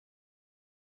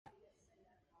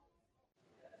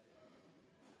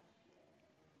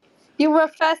You were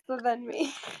faster than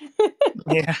me.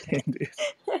 Yeah, indeed.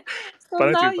 So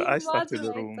But now I you started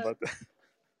the room, moderator. but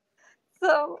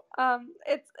So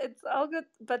it's all good.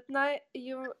 But now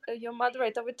you're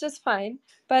moderator, which is fine.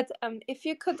 But if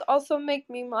you could also make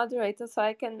me moderator, so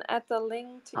I can add the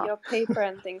link to your paper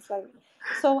and things like that.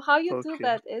 So how you do okay.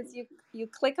 that is you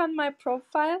click on my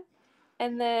profile,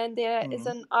 and then there is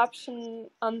an option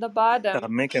on the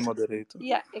bottom. Make a moderator.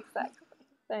 Yeah, exactly.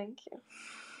 Thank you.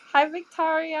 Hi,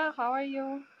 Victoria. How are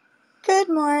you? Good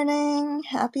morning.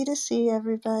 Happy to see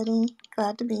everybody.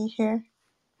 Glad to be here.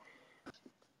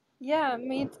 Yeah,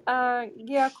 meet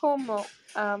Giacomo.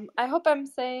 I hope I'm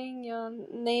saying your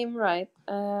name right.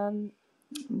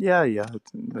 Yeah,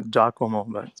 Giacomo,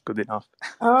 but it's good enough.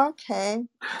 Okay.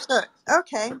 So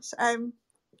I'm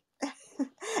I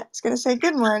was going to say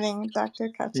good morning, Dr.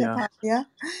 Yeah. CACCIAPAGLIA,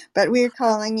 but we're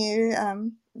calling you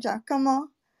Giacomo.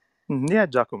 Yeah,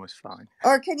 Giacomo is fine.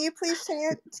 Or can you please say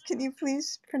it? Can you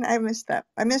please I missed that.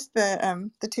 I missed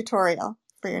the tutorial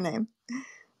for your name.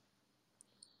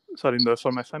 Sorry,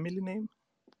 for my family name?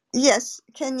 Yes,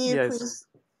 can you Yes. please?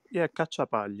 Yeah,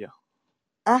 CACCIAPAGLIA.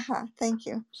 Thank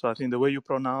you. So I think the way you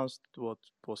pronounced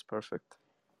was perfect.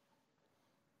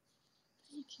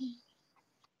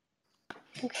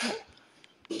 Okay.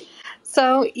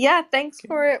 So yeah, thanks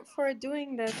for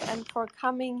doing this and for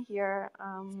coming here.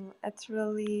 It's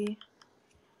really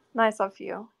nice of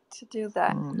you to do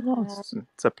that. No,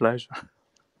 it's a pleasure.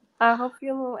 I hope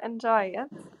you'll enjoy it.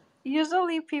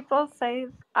 Usually people say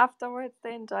afterwards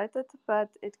they enjoyed it, but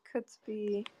it could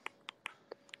be,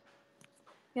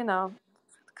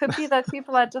 could be that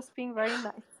people are just being very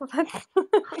nice. So that's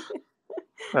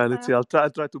Let's see. I'll try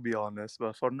to be honest,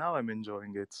 but for now I'm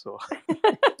enjoying it. So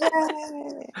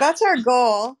Yay. That's our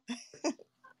goal.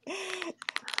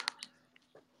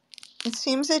 It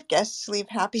seems that guests leave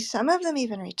happy. Some of them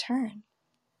even return.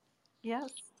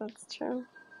 Yes, that's true.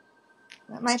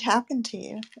 That might happen to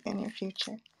you in your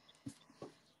future.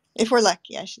 If we're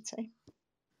lucky, I should say.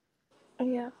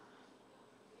 Yeah.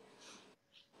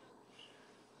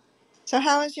 So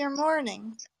how was your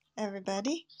morning,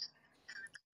 everybody?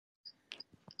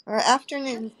 Or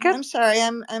afternoon? Good. I'm sorry,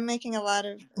 I'm making a lot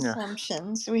of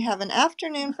assumptions. We have an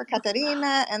afternoon for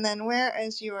Katarina, and then where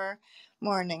is your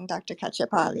morning, Dr.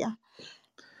 CACCIAPAGLIA?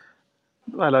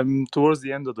 Well, I'm towards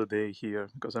the end of the day here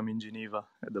because I'm in Geneva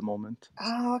at the moment.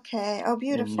 Oh, okay. Oh,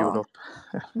 beautiful. In Europe.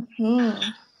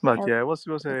 But yeah, it was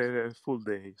a full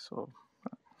day, so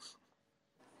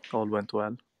all went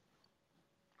well.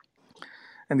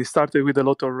 And it started with a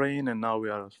lot of rain, and now we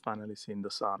are finally seeing the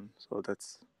sun. So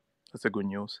that's a good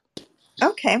news.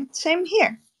 Okay, same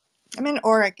here. I'm in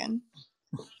Oregon.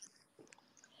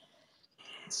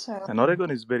 And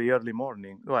Oregon is very early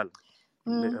morning. Well,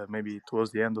 maybe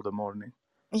towards the end of the morning.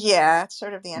 Yeah, it's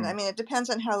sort of the end. I mean, it depends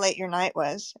on how late your night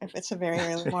was, if it's a very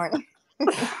early morning.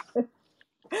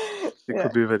 It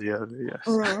could be very early, yes.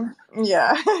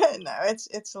 Yeah, no,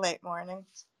 it's late morning.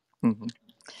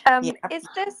 Is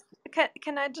this,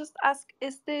 can I just ask,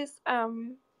 is this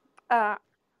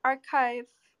archive,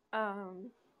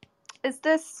 is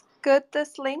this good,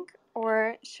 this link,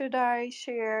 or should I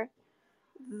share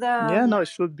the... Yeah, no, it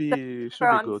should be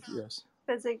good, yes.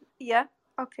 Physics? Yeah,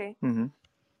 okay.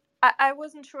 I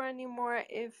wasn't sure anymore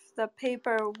if the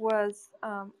paper was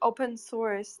open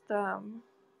source, the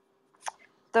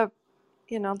the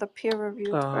peer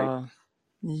reviewed, right?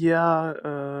 Yeah,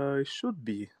 it should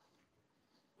be.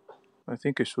 I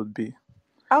think it should be.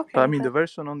 Okay. But I mean, the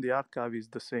version on the archive is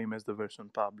the same as the version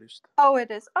published. Oh,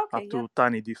 it is. Okay. Up to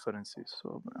tiny differences.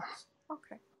 So.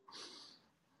 Okay.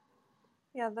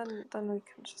 Yeah, then we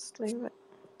can just leave it.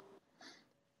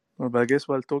 Well, but I guess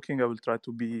while talking, I will try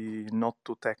to be not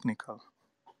too technical.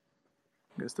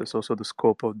 I guess that's also the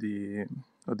scope of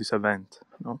this event,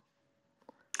 no?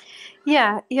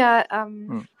 Yeah.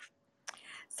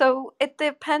 So it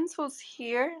depends who's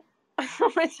here.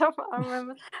 Which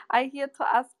I here to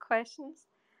ask questions.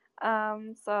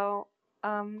 But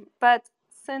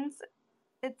since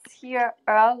it's here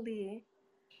early,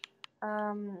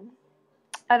 I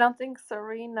don't think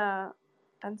Serena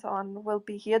and so on will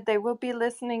be here. They will be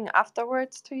listening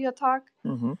afterwards to your talk.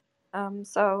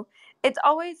 So it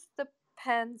always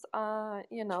depends on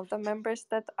the members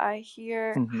that I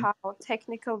hear, how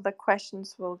technical the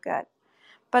questions will get.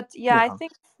 But yeah, I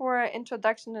think for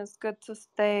introduction it's good to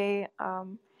stay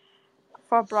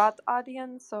for a broad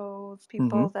audience, so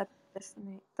people that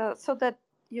listening, so that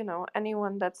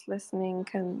anyone that's listening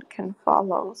can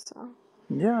follow. So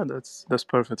yeah, that's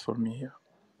perfect for me. Yeah.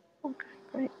 Okay,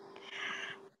 great.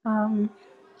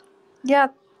 Yeah.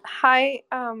 Hi,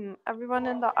 everyone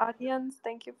in the audience.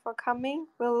 Thank you for coming.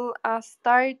 We'll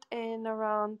start in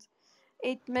around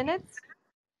 8 minutes.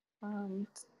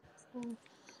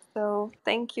 So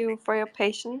thank you for your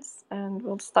patience, and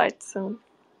we'll start soon.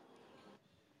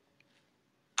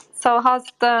 So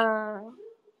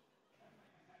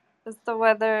is the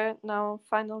weather now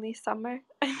finally summer?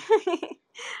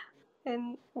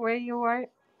 And where you are?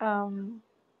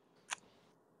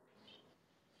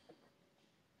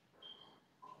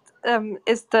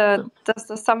 Does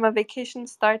the summer vacation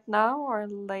start now or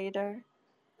later?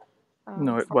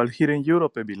 No, well, here in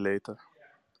Europe a bit later.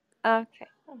 Okay.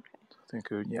 I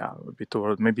think a bit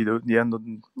toward maybe the end of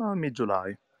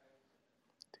mid-July,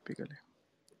 typically.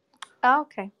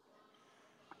 Okay.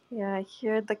 Yeah, I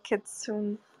hear the kids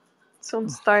soon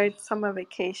start summer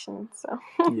vacation. So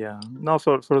yeah, no,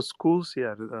 for schools,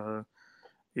 yeah,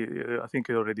 I think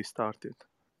it already started.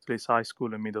 At least high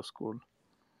school and middle school.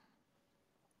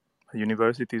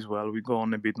 University as well. We go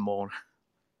on a bit more.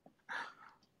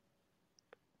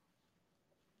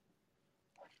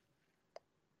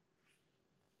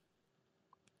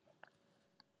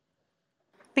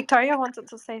 Victoria wanted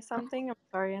to say something. I'm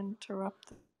sorry I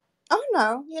interrupted. Oh,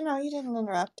 no, you didn't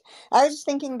interrupt. I was just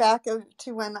thinking back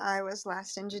to when I was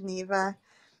last in Geneva.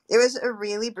 It was a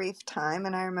really brief time,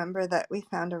 and I remember that we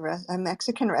found a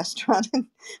Mexican restaurant and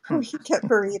we could get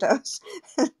burritos.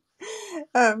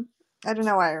 I don't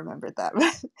know why I remembered that,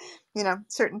 but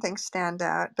certain things stand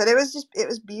out. But it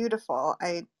was beautiful.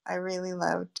 I really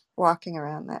loved walking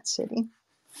around that city.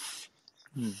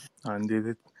 Indeed,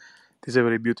 it is a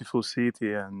very beautiful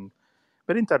city and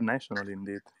very international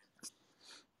indeed.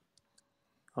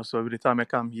 Also, every time I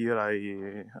come here,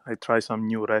 I try some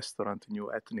new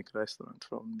ethnic restaurant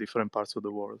from different parts of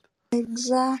the world.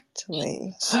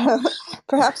 Exactly. So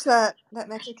perhaps that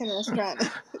Mexican restaurant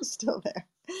is still there.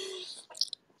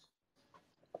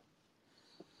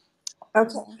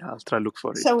 Okay. I'll try to look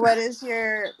for it. So what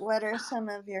are some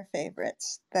of your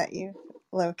favorites that you've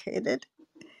located?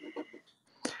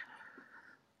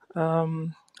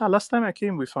 Last time I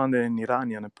came, we found an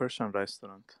Iranian, a Persian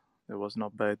restaurant. It was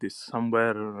not bad. It's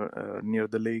somewhere near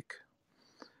the lake.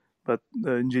 But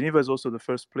in Geneva is also the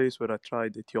first place where I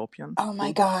tried Ethiopian. Oh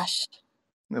my gosh.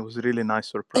 It was a really nice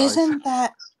surprise. Isn't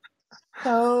that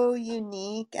so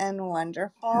unique and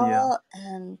wonderful? Yeah.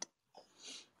 And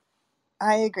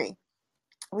I agree.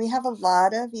 We have a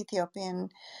lot of Ethiopian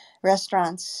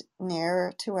restaurants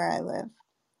near to where I live.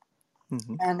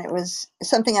 Mm-hmm. And it was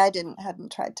something I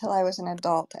hadn't tried till I was an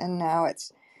adult, and now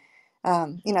it's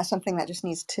something that just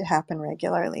needs to happen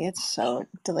regularly. It's so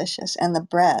delicious, and the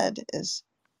bread it's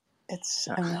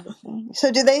amazing. So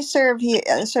do they serve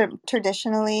sort of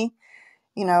traditionally,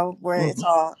 where it's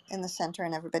all in the center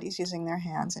and everybody's using their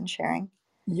hands and sharing?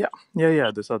 Yeah,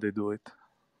 that's how they do it.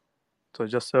 So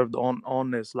just served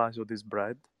on a slice of this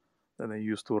bread that they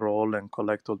used to roll and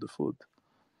collect all the food.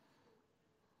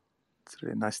 It's a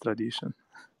really nice tradition.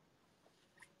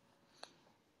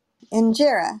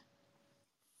 Injera.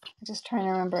 I'm just trying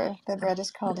to remember. The bread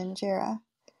is called injera.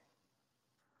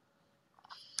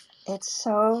 It's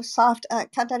so soft.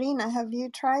 Katarina, have you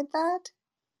tried that?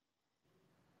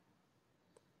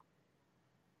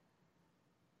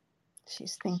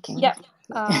 She's thinking. Yeah.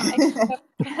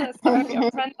 Sorry,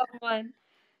 a friend of mine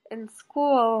in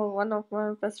school, one of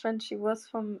my best friends, she was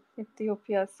from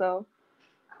Ethiopia, so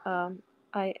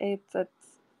I ate it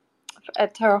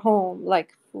at her home,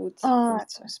 like food. Oh,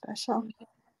 that's so special.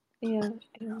 Yeah,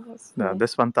 nice.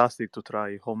 That's fantastic to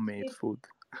try homemade food.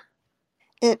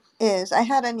 It is. I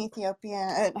had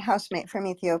a housemate from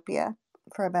Ethiopia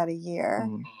for about a year,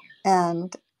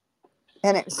 and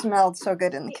it smelled so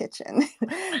good in the kitchen.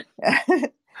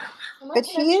 But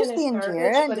she used the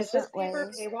injera in different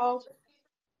ways.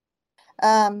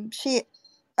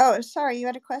 Sorry, you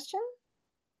had a question?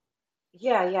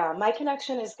 Yeah. My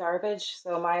connection is garbage,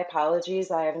 so my apologies.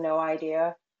 I have no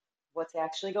idea what's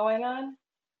actually going on.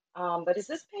 But is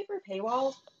this paper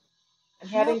paywalled? I'm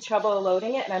having trouble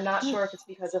loading it, and I'm not sure if it's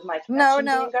because of my connection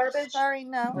being garbage. Sorry,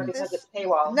 no. Or because it's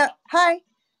paywalled. No, hi.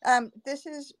 This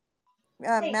is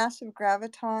Massive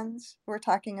Gravitons. We're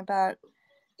talking about.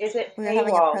 Is it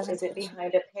paywalled? Is it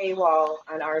behind a paywall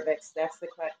on Arvix? That's the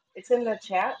question. It's in the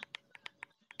chat.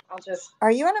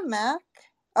 Are you on a Mac?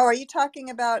 Oh, are you talking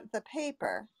about the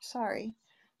paper? Sorry.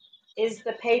 Is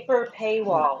the paper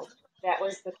paywalled? That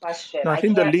was the question. No, I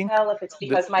can't tell if it's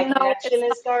because my connection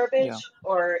is garbage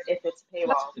or if it's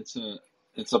paywalled.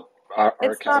 It's a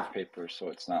archive paper, so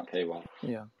it's not paywall.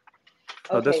 Yeah.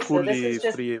 Okay, that's fully so this is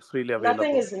just freely available.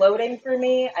 Nothing is loading for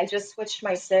me. I just switched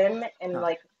my SIM, and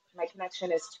my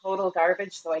connection is total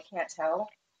garbage, so I can't tell.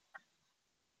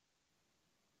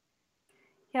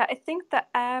 Yeah, I think the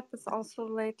app is also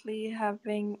lately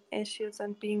having issues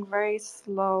and being very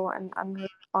slow and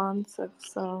unresponsive.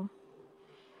 So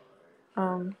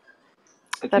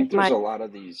I think that there's might. a lot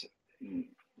of these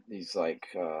like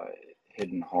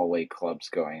hidden hallway clubs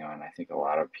going on. I think a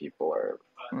lot of people are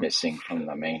missing from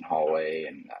the main hallway,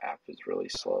 and the app is really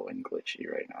slow and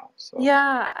glitchy right now. So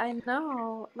Yeah, I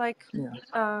know. Like Yeah.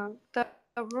 the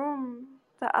room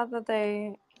the other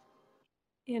day,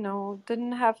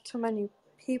 didn't have too many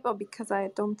people because I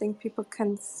don't think people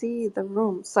can see the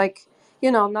rooms. Like,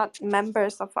 not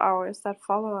members of ours that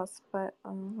follow us, but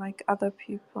like other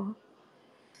people.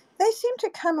 They seem to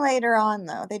come later on,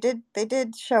 though. They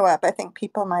did show up. I think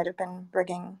people might have been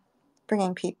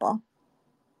bringing people.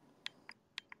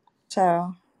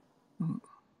 So,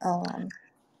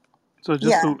 So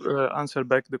just to answer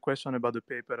back the question about the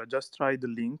paper, I just tried the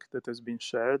link that has been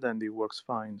shared and it works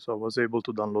fine. So I was able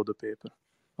to download the paper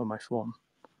on my phone.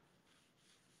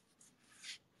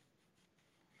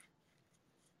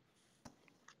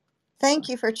 Thank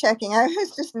you for checking. I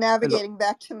was just navigating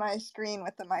back to my screen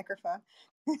with the microphone.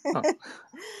 Oh.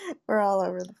 We're all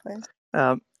over the place.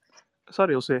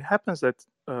 Sorry, also it happens that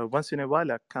once in a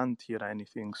while I can't hear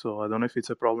anything. So I don't know if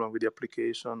it's a problem with the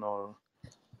application or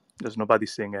there's nobody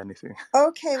saying anything.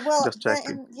 Okay, well, just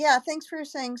checking. yeah, thanks for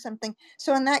saying something.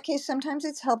 So in that case, sometimes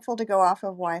it's helpful to go off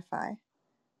of Wi-Fi.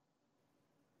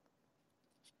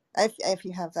 If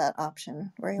you have that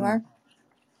option where you are.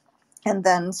 And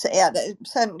then, so, yeah,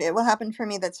 it will happen for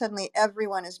me that suddenly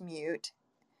everyone is mute.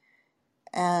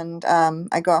 And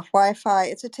I go off Wi-Fi.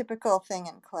 It's a typical thing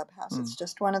in Clubhouse. It's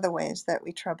just one of the ways that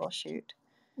we troubleshoot.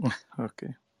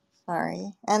 Okay.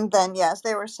 Sorry. And then, yes,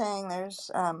 they were saying there's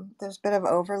a bit of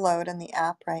overload in the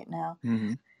app right now.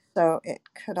 So it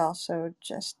could also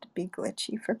just be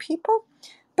glitchy for people.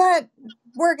 But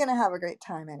we're going to have a great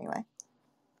time anyway.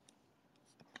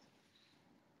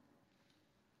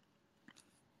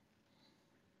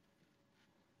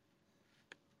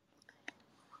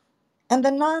 And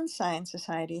the non-science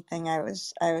society thing I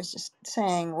was just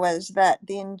saying was that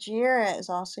the injera is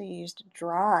also used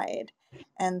dried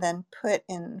and then put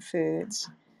in foods.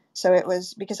 So it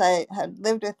was because I had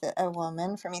lived with a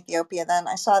woman from Ethiopia then.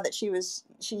 I saw that she used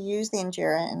the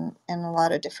injera in a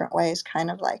lot of different ways,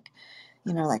 kind of like,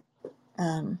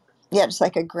 just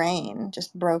like a grain,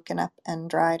 just broken up and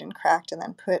dried and cracked and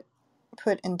then put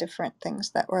in different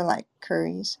things that were like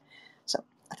curries. So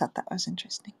I thought that was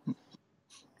interesting.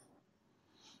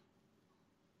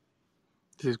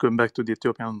 This is going back to the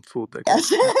Ethiopian food, I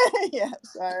guess. Yeah,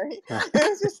 sorry. It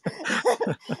was just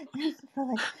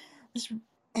like this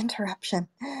interruption.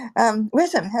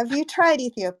 Wisdom, have you tried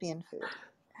Ethiopian food?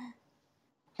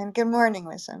 And good morning,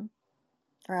 Wisdom,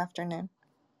 or afternoon.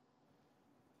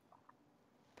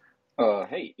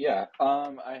 Hey, yeah,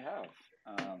 I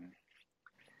have.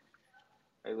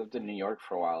 I lived in New York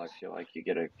for a while. I feel like you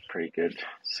get a pretty good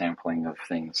sampling of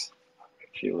things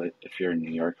if you're in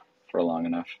New York for long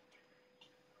enough.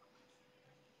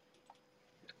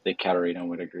 I think Katarina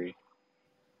would agree.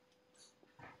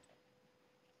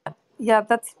 Yeah,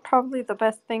 that's probably the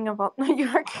best thing about New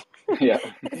York. Yeah.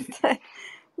 Is that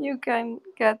you can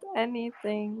get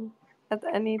anything at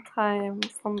any time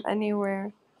from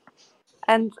anywhere.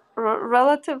 And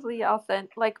relatively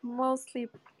authentic, like mostly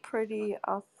pretty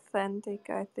authentic,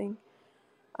 I think.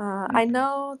 I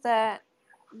know that,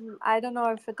 I don't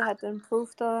know if it had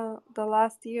improved the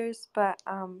last years, but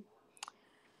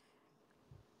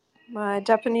my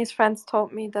Japanese friends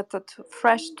told me that the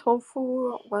fresh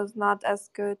tofu was not as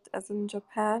good as in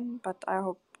Japan, but I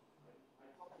hope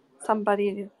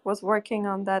somebody was working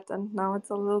on that and now it's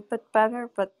a little bit better.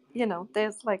 But,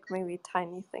 there's like maybe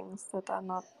tiny things that are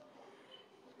not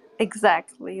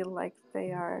exactly like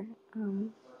they are.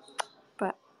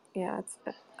 But yeah,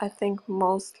 I think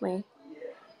mostly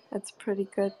it's pretty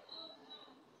good.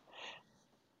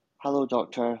 Hello,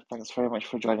 Doctor. Thanks very much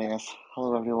for joining us.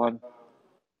 Hello, everyone.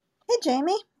 Hey,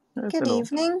 Jamie. Yes, Good hello.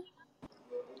 evening.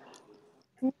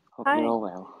 Hope Hi. you're all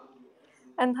well.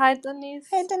 And hi, Denise.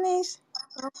 Hey, Denise.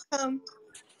 Welcome.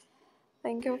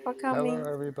 Thank you for coming.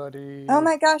 Hello, everybody. Oh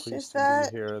my gosh, Pleased is to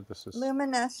that be here. This is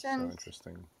luminescent? so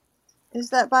interesting. Is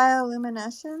that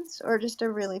bioluminescence or just a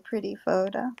really pretty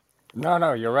photo?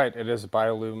 No, you're right. It is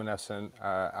bioluminescent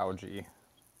algae.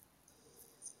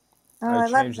 Oh, I I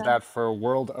love changed them. that for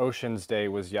World Oceans Day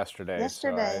was yesterday,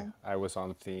 Yesterday. so I was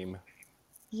on theme.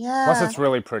 Yeah. Plus, it's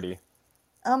really pretty.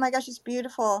 Oh my gosh, it's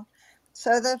beautiful.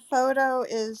 So the photo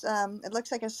is it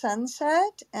looks like a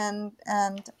sunset and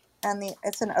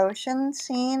it's an ocean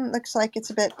scene. Looks like it's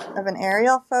a bit of an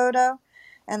aerial photo,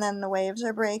 and then the waves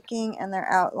are breaking and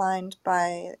they're outlined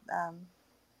by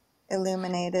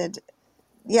illuminated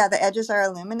yeah, the edges are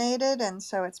illuminated, and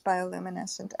so it's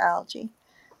bioluminescent algae.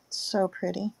 It's so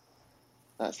pretty.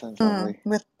 That sounds lovely.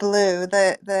 With blue,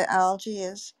 the algae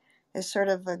is sort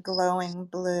of a glowing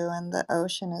blue, and the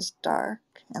ocean is dark,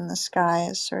 and the sky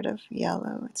is sort of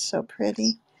yellow. It's so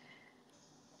pretty.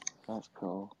 That's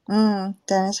cool.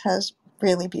 Dennis has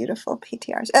really beautiful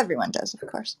PTRs. Everyone does, of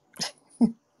course.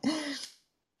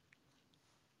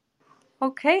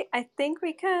 Okay, I think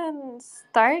we can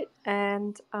start,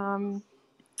 and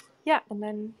yeah, and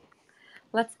then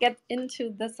let's get into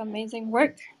this amazing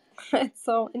work. It's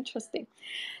so interesting.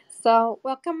 So,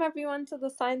 welcome everyone to the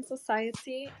Science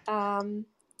Society.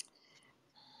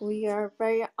 We are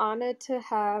very honored to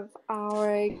have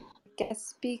our guest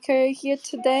speaker here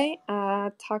today,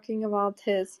 talking about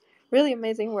his really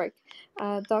amazing work.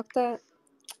 Dr.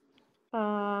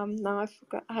 Now I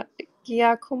forgot.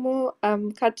 Giacomo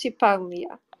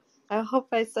CACCIAPAGLIA. I hope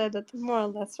I said it more or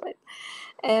less right.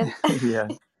 And Yeah.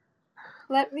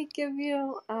 let me give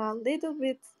you a little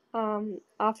bit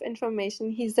of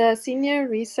information. He's a senior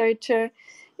researcher,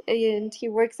 and he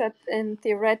works in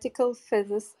theoretical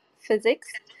physics,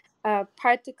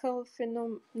 particle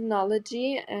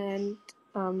phenomenology, and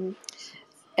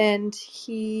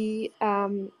he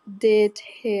did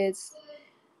his.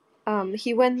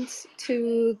 He went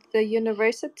to the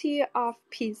University of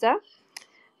Pisa,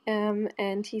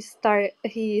 and he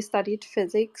studied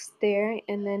physics there,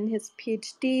 and then his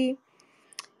PhD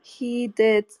he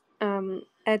did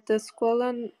at the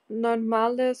Scuola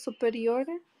Normale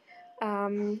Superiore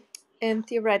in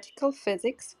theoretical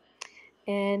physics,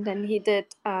 and then he did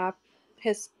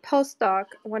his postdoc,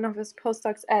 one of his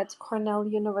postdocs at Cornell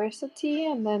University,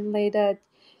 and then later at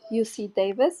UC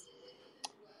Davis.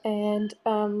 And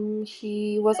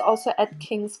he was also at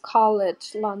King's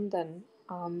College London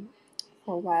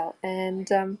for a while, and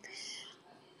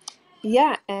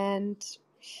yeah, and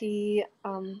he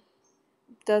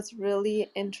does really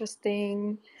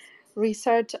interesting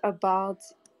research about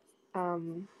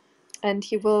and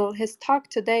his talk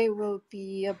today will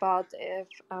be about if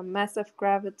massive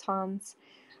gravitons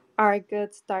are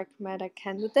good dark matter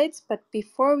candidates. But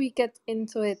before we get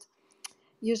into it,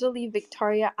 usually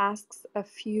Victoria asks a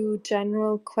few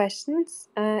general questions,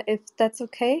 if that's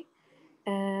okay,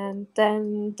 and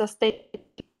then the stage.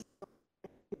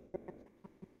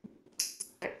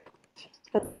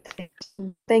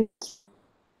 Thank you.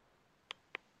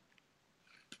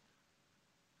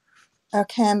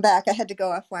 Okay, I'm back. I had to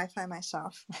go off Wi-Fi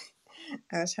myself.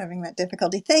 I was having that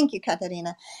difficulty. Thank you,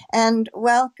 Katarina. And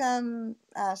welcome.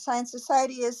 Science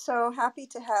Society is so happy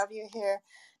to have you here,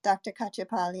 Dr.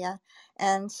 CACCIAPAGLIA.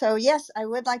 And so, yes, I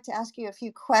would like to ask you a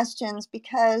few questions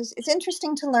because it's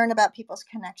interesting to learn about people's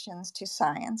connections to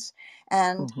science.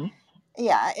 And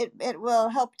yeah, it will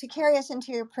help to carry us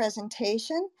into your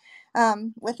presentation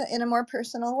in a more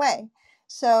personal way.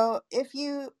 So if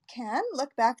you can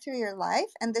look back through your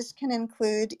life, and this can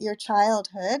include your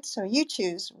childhood, so you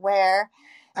choose where,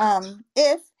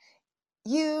 if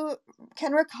you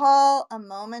can recall a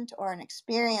moment or an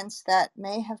experience that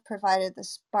may have provided the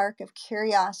spark of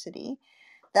curiosity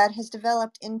that has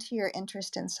developed into your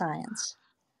interest in science.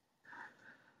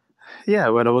 Yeah,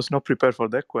 well, I was not prepared for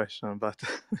that question, but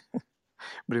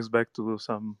brings back to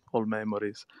some old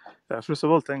memories. First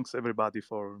of all, thanks everybody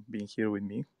for being here with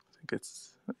me. I think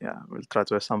it's, we'll try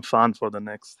to have some fun for the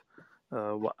next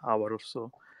hour or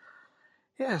so.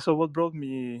 Yeah, so what brought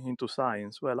me into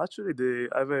science? Well, actually,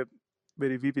 I have a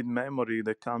very vivid memory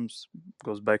that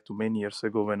goes back to many years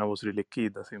ago when I was really a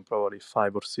kid, I think probably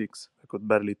 5 or 6. I could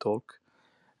barely talk.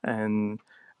 And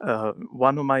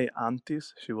one of my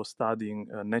aunties, she was studying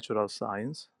natural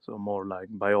science, so more like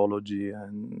biology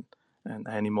and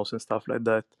animals and stuff like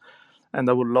that. And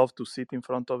I would love to sit in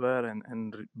front of her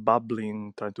and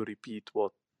babbling, trying to repeat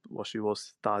what she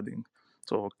was studying.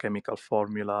 So chemical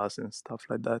formulas and stuff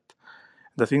like that.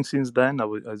 I think since then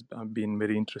I've been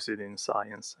very interested in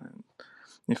science. And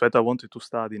in fact, I wanted to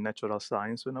study natural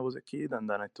science when I was a kid, and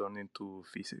then I turned into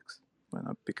physics when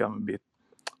I became a bit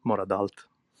more adult.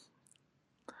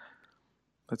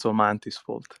 That's all my auntie's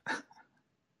fault.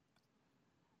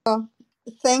 Well,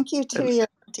 thank you to your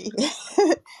auntie.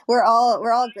 We're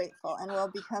all grateful, and we'll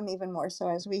become even more so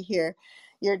as we hear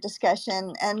your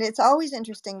discussion. And it's always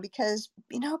interesting because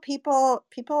people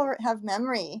have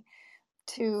memory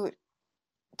to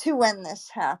when this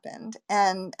happened,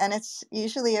 and it's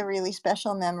usually a really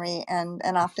special memory, and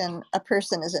often a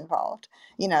person is involved,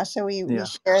 so we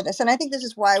share this. And I think this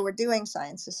is why we're doing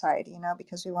Science Society,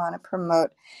 because we want to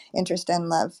promote interest and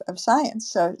love of science.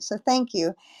 So thank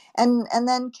you. And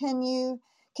then can you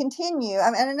continue?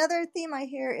 And another theme I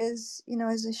hear is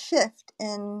is a shift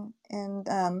in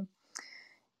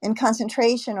in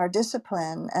concentration or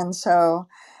discipline. And so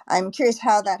I'm curious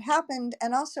how that happened.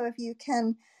 And also if you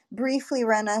can briefly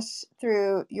run us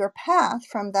through your path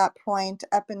from that point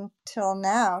up until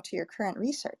now to your current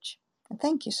research. And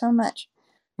thank you so much.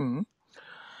 Mm-hmm.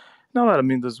 No, I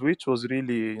mean, the switch was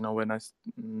really, when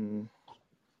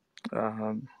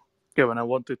when I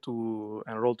wanted to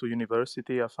enroll to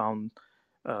university, I found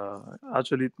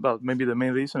actually, well, maybe the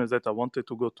main reason is that I wanted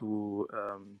to go to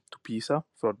Pisa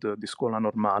for the Scuola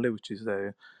Normale, which is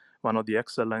one of the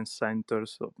excellence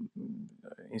centers of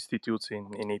institutes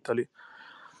in Italy.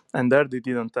 And there they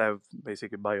didn't have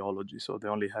basically biology, so they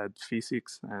only had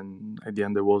physics, and at the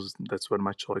end that's where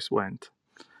my choice went.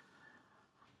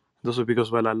 Also because,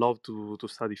 well, I loved to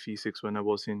study physics when I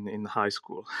was in high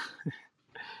school.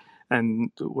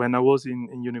 And when I was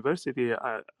in university,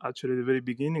 actually at the very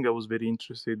beginning, I was very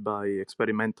interested by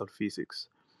experimental physics.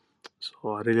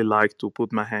 So I really like to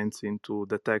put my hands into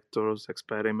detectors,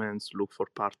 experiments, look for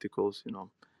particles,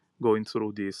 going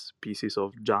through these pieces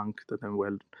of junk that then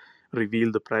will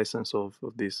reveal the presence of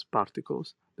these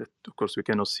particles that, of course, we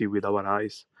cannot see with our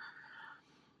eyes.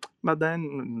 But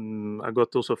then I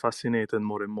got also fascinated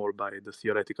more and more by the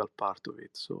theoretical part of it.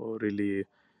 So really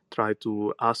try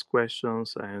to ask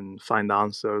questions and find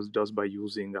answers just by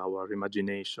using our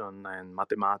imagination and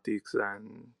mathematics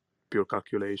and pure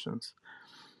calculations.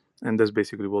 And that's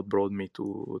basically what brought me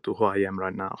to who I am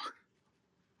right now.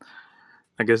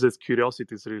 I guess that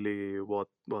curiosity is really what,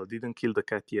 well, didn't kill the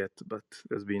cat yet, but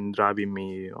has been driving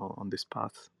me on this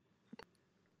path.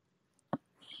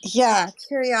 Yeah,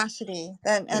 curiosity.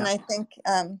 And I think,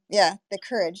 the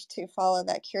courage to follow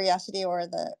that curiosity or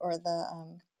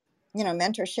the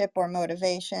mentorship or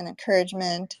motivation,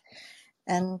 encouragement,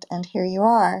 and here you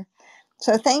are.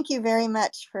 So thank you very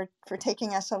much for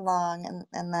taking us along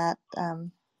and that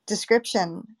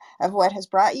description of what has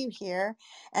brought you here.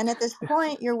 And at this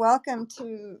point, you're welcome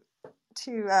to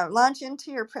launch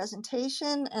into your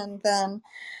presentation, and then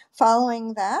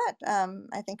following that,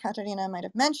 I think Katarina might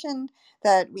have mentioned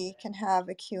that we can have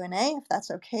a Q&A if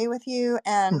that's okay with you,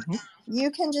 and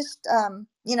you can just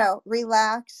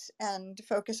relax and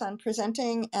focus on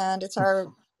presenting, and it's our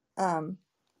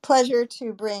pleasure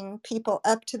to bring people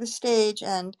up to the stage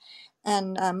and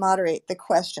moderate the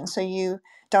question, so you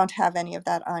don't have any of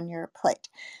that on your plate.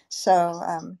 So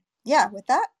with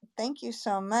that, thank you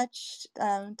so much,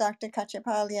 Dr.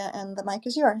 CACCIAPAGLIA, and the mic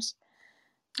is yours.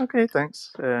 Okay,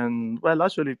 thanks. And well,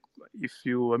 actually, if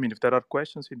there are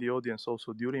questions in the audience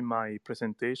also during my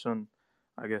presentation,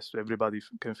 I guess everybody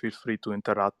can feel free to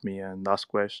interrupt me and ask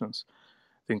questions.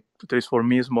 I think at least for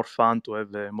me, it's more fun to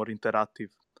have a more interactive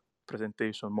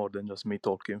presentation more than just me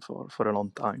talking for a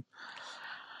long time.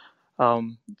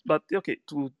 But okay,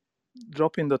 to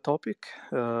drop in the topic,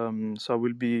 so I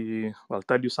will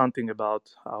tell you something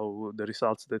about how the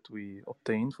results that we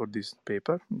obtained for this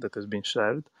paper that has been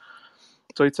shared.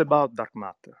 So it's about dark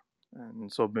matter.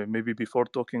 And so maybe before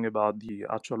talking about the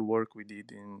actual work we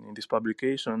did in this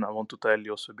publication, I want to tell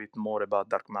you also a bit more about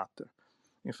dark matter.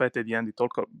 In fact, at the end, it all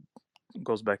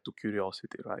goes back to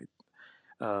curiosity, right?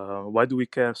 Why do we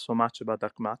care so much about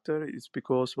dark matter? It's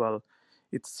because, well,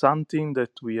 it's something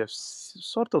that we have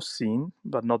sort of seen,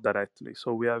 but not directly.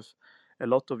 So we have a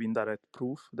lot of indirect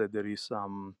proof that there is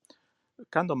some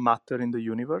kind of matter in the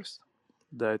universe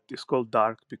that is called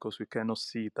dark because we cannot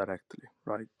see it directly,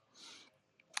 right?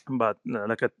 But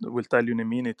like I will tell you in a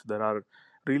minute, there are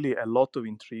really a lot of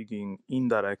intriguing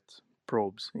indirect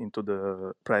probes into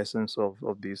the presence of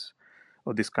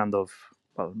this kind of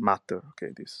matter,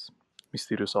 okay, this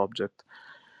mysterious object.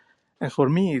 And for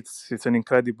me, it's an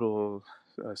incredible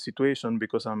situation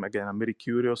because I'm very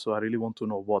curious, so I really want to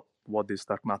know what this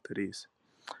dark matter is.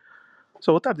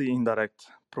 So what are the indirect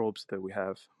probes that we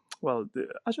have? Well,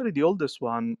 actually the oldest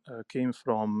one came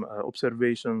from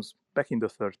observations back in the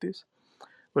 30s,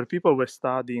 where people were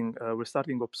starting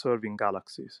observing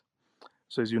galaxies.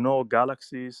 So as you know,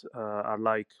 galaxies are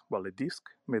like, well, a disk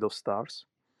made of stars,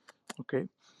 okay?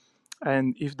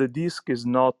 And if the disk is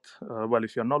not,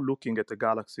 if you're not looking at the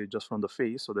galaxy just from the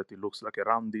face, so that it looks like a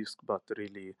round disk, but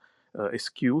really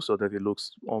askew, so that it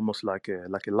looks almost like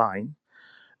a line,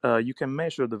 you can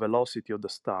measure the velocity of the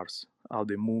stars, how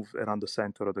they move around the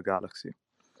center of the galaxy.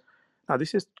 Now,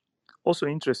 this is also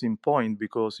an interesting point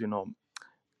because,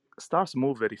 stars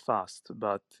move very fast,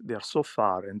 but they are so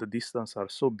far and the distance are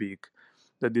so big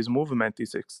that this movement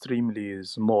is extremely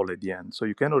small at the end. So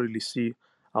you cannot really see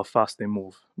how fast they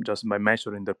move just by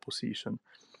measuring their position.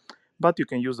 But you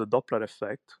can use the Doppler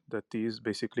effect, that is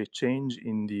basically a change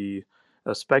in the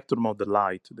spectrum of the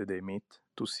light that they emit,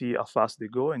 to see how fast they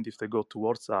go and if they go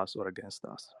towards us or against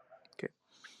us. Okay.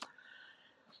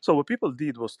 So what people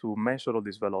did was to measure all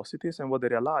these velocities, and what they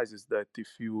realized is that if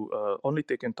you only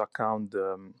take into account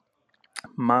the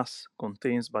mass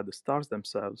contained by the stars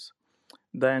themselves,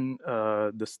 then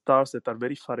the stars that are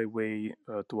very far away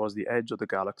towards the edge of the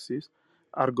galaxies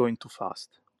are going too fast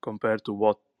compared to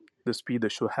what the speed they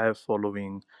should have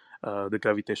following the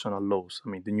gravitational laws, I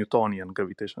mean the Newtonian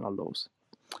gravitational laws.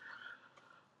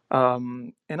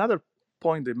 Another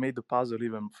point that made the puzzle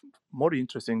even more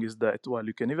interesting is that, well,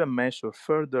 you can even measure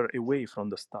further away from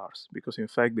the stars, because in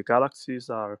fact the galaxies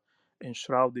are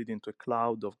enshrouded into a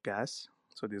cloud of gas.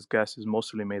 So this gas is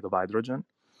mostly made of hydrogen,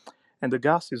 and the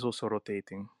gas is also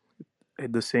rotating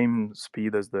at the same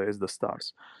speed as the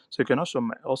stars. So you can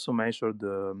also measure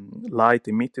the light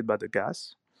emitted by the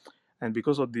gas, and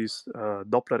because of this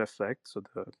Doppler effect, so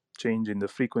the change in the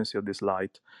frequency of this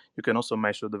light, you can also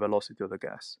measure the velocity of the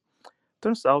gas.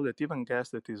 Turns out that even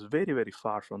gas that is very, very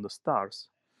far from the stars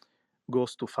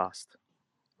goes too fast,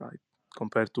 right,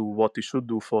 compared to what it should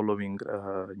do following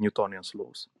Newtonian's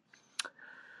laws.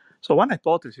 So one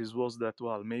hypothesis was that,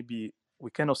 well, maybe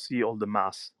we cannot see all the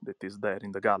mass that is there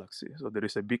in the galaxy. So there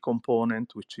is a big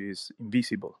component which is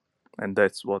invisible, and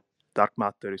that's what dark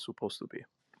matter is supposed to be.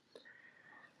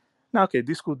 Now, okay,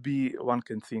 this could be, one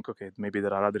can think, okay, maybe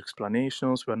there are other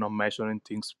explanations. We're not measuring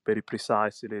things very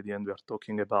precisely. At the end, we are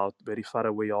talking about very far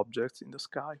away objects in the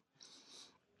sky.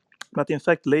 But in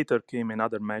fact, later came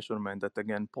another measurement that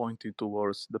again pointed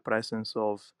towards the presence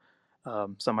of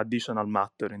some additional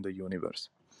matter in the universe.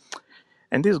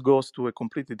 And this goes to a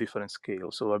completely different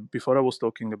scale. So before I was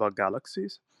talking about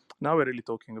galaxies, now we're really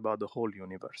talking about the whole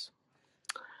universe.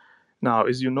 Now,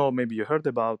 as you know, maybe you heard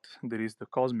about, there is the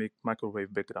cosmic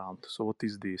microwave background. So what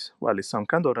is this? Well, it's some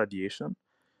kind of radiation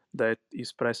that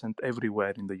is present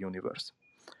everywhere in the universe.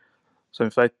 So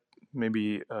in fact,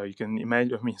 maybe you can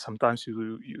imagine, I mean, sometimes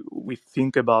we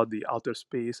think about the outer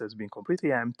space as being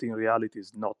completely empty. In reality,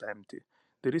 it's not empty.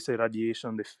 There is a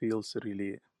radiation that feels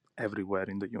really everywhere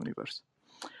in the universe.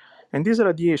 And this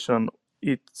radiation,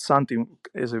 it's something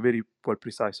has a very well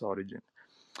precise origin.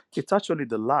 It's actually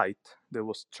the light that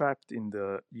was trapped in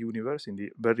the universe in the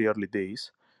very early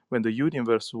days, when the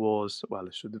universe was, well,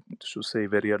 I should say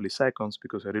very early seconds,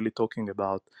 because we're really talking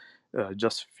about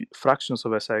just fractions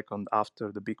of a second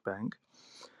after the Big Bang.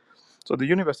 So the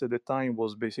universe at the time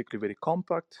was basically very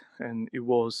compact, and it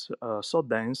was so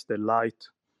dense that light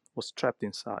was trapped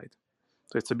inside.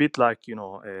 So it's a bit like, you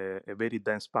know, a very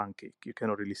dense pancake. You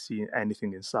cannot really see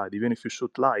anything inside. Even if you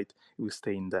shoot light, it will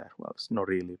stay in there. Well, it's not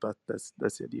really, but that's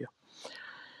the idea.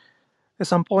 At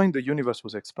some point, the universe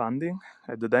was expanding,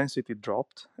 and the density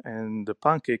dropped, and the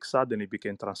pancake suddenly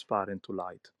became transparent to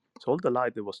light. So all the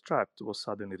light that was trapped was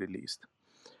suddenly released.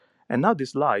 And now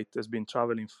this light has been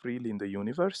traveling freely in the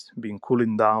universe, being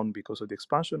cooling down because of the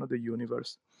expansion of the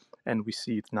universe. And we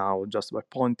see it now just by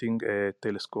pointing a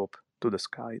telescope to the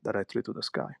sky, directly to the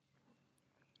sky.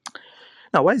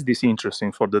 Now, why is this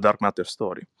interesting for the dark matter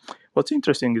story? What's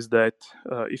interesting is that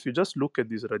if you just look at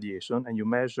this radiation and you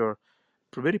measure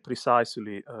very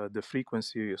precisely the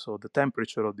frequency, so the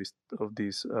temperature of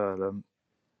this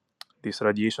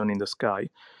radiation in the sky,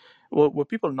 what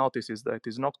people notice is that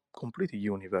it's not completely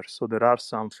universe. So there are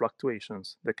some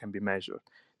fluctuations that can be measured.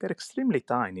 They're extremely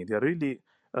tiny. They're really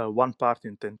 1 part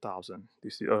in 10,000.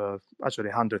 This is actually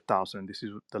 100,000. This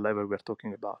is the level we're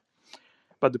talking about.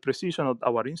 But the precision of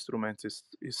our instruments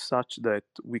is such that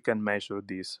we can measure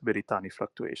these very tiny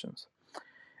fluctuations.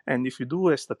 And if you do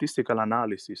a statistical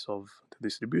analysis of the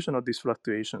distribution of this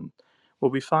fluctuation,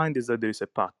 what we find is that there is a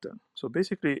pattern. So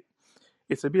basically,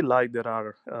 it's a bit like there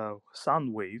are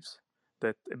sound waves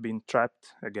that have been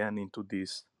trapped again into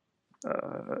this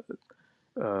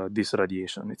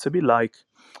radiation. It's a bit like,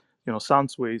 you know,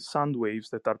 sound waves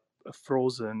that are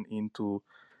frozen into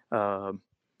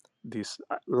this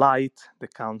light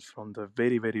that comes from the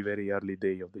very, very, very early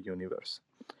day of the universe.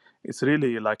 It's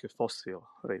really like a fossil,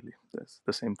 really. That's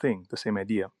the same thing, the same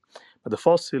idea. But the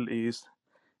fossil is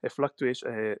a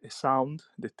fluctuation, a sound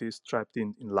that is trapped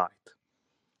in light.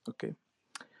 Okay.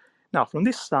 Now, from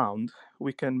this sound,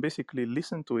 we can basically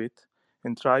listen to it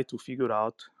and try to figure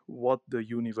out what the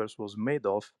universe was made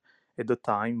of at the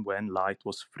time when light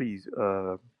was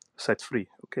set free.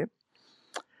 Okay.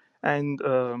 And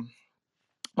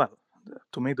well,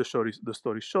 to make the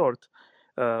story short,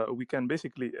 we can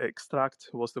basically extract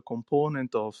what's the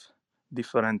component of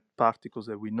different particles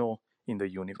that we know in the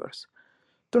universe.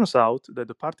 Turns out that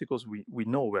the particles we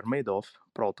know were made of,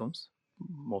 protons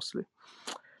mostly,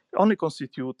 only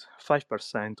constitute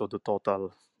 5% of the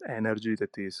total energy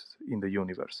that is in the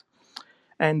universe.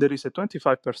 And there is a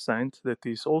 25% that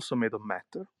is also made of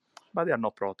matter, but they are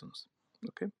not protons.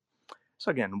 Okay.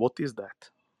 So again, what is that?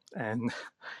 And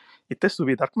it has to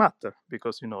be dark matter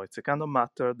because, it's a kind of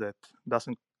matter that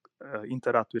doesn't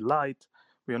interact with light.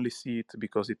 We only see it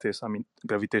because it has some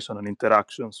gravitational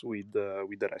interactions with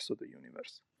the rest of the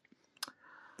universe.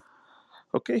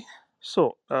 Okay,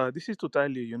 so this is to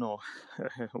tell you,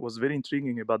 what's very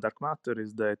intriguing about dark matter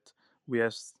is that we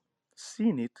have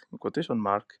seen it, in quotation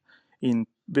mark, in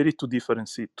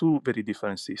two very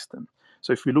different systems.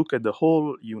 So if we look at the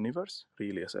whole universe,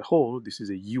 really as a whole, this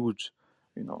is a huge,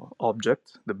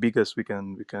 object, the biggest we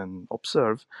can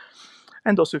observe.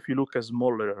 And also if you look at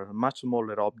much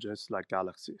smaller objects like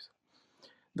galaxies.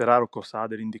 There are, of course,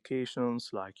 other indications,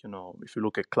 like, if you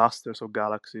look at clusters of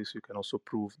galaxies, you can also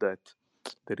prove that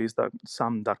there is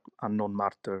some dark unknown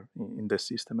matter in the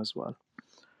system as well.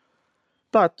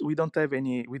 But we don't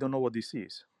know what this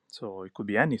is. So it could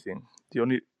be anything. The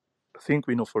only thing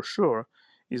we know for sure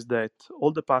is that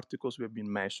all the particles we have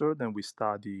been measured and we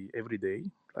study every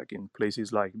day, like in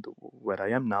places like where I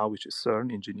am now, which is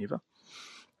CERN in Geneva.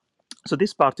 So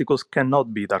these particles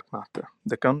cannot be dark matter.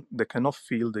 They cannot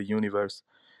fill the universe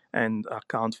and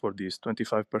account for this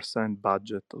 25%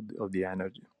 budget of the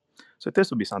energy. So it has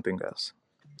to be something else.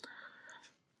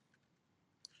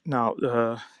 Now,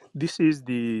 this is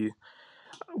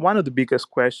one of the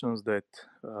biggest questions that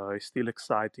is still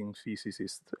exciting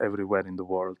physicists everywhere in the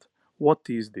world. What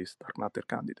is this dark matter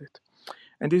candidate?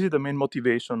 And this is the main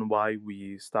motivation why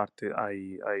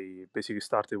I basically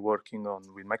started working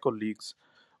with my colleagues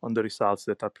on the results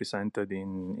that are presented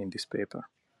in this paper.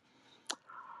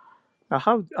 Now,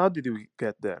 how did we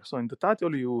get there? So in the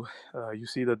title, you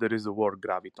see that there is the word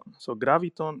graviton. So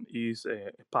graviton is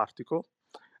a particle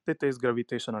that has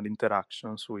gravitational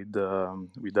interactions with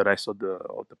the rest of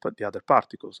the other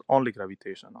particles, only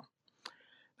gravitational.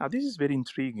 Now, this is very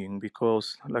intriguing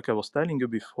because, like I was telling you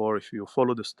before, if you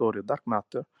follow the story of dark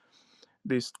matter,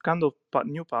 these kind of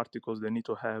new particles, they need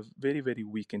to have very, very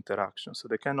weak interactions. So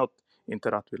they cannot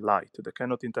interact with light. They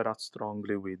cannot interact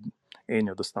strongly with any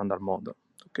of the standard model.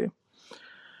 Okay.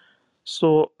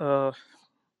 So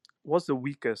what's the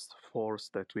weakest force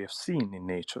that we have seen in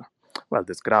nature? Well,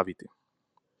 that's gravity.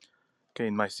 Okay,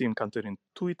 it might seem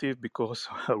counterintuitive because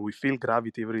we feel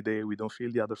gravity every day, we don't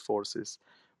feel the other forces,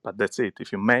 but that's it.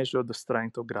 If you measure the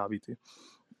strength of gravity,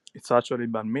 it's actually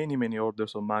by many, many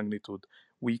orders of magnitude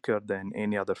weaker than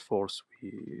any other force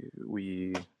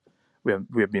we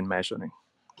have been measuring.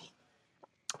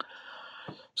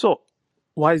 So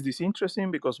why is this interesting?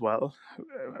 Because, well,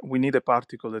 we need a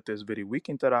particle that has very weak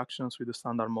interactions with the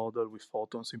standard model, with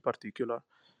photons in particular.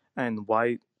 And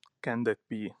why can that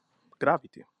be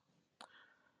gravity?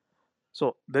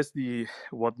 So that's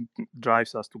what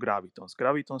drives us to gravitons.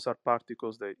 Gravitons are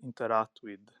particles that interact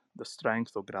with the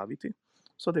strength of gravity.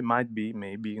 So they might be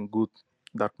maybe good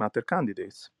dark matter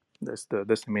candidates. That's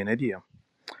the main idea.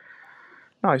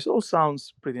 Now, it all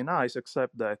sounds pretty nice,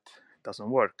 except that it doesn't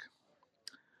work.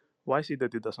 Why is it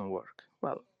that it doesn't work?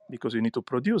 Well, because you need to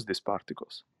produce these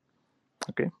particles.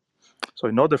 Okay. So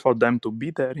in order for them to be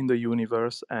there in the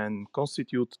universe and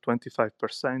constitute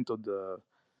 25% of the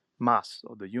mass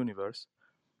of the universe,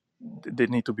 they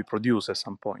need to be produced at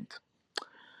some point.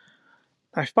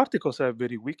 Now, if particles have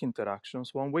very weak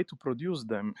interactions, one way to produce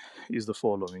them is the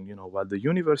following. While the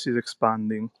universe is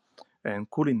expanding and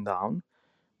cooling down,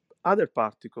 other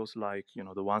particles, like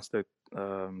the ones that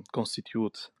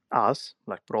constitute us,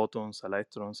 like protons,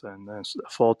 electrons, and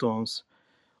photons,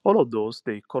 all of those,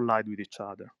 they collide with each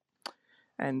other.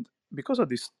 And because of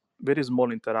these very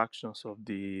small interactions of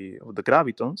the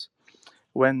gravitons,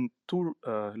 when two,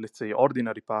 let's say,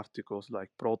 ordinary particles like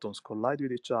protons collide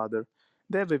with each other,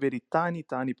 they have a very tiny,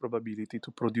 tiny probability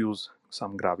to produce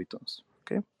some gravitons.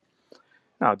 Okay.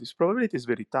 Now, this probability is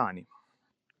very tiny.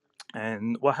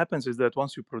 And what happens is that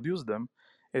once you produce them,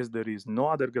 as there is no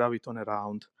other graviton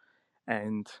around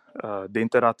and they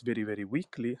interact very, very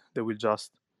weakly, they will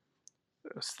just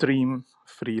stream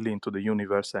freely into the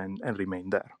universe and remain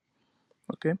there.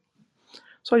 Okay?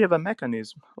 So you have a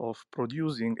mechanism of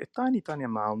producing a tiny, tiny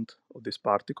amount of these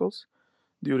particles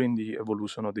during the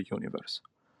evolution of the universe.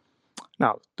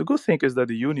 Now, the good thing is that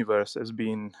the universe has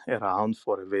been around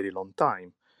for a very long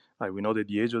time. We know that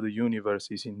the age of the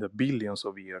universe is in the billions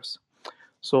of years.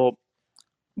 So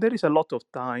there is a lot of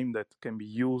time that can be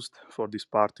used for these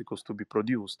particles to be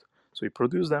produced. So you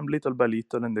produce them little by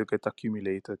little and they get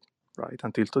accumulated, right,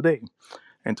 until today.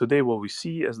 And today what we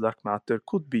see as dark matter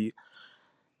could be,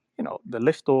 the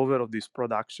leftover of this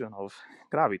production of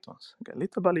gravitons. Okay,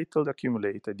 little by little they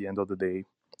accumulate. At the end of the day,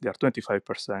 they are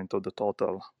 25% of the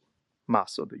total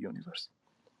mass of the universe.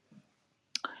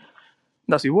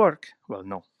 Does it work? Well,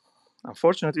 no.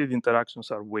 Unfortunately, the interactions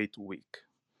are way too weak.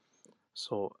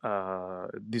 So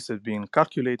this has been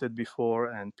calculated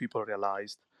before, and people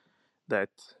realized that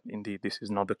indeed this is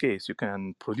not the case. You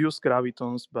can produce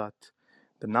gravitons, but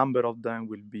the number of them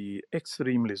will be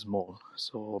extremely small.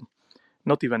 So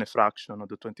not even a fraction of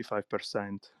the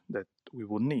 25% that we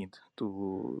would need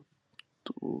for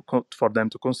them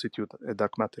to constitute a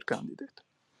dark matter candidate.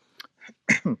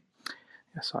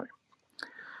 Yeah, sorry.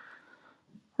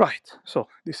 Right, so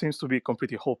this seems to be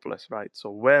completely hopeless, right?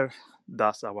 So where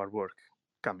does our work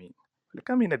come in? We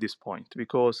come in at this point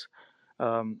because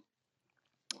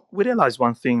we realized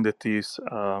one thing that is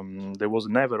that was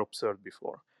never observed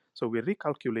before. So we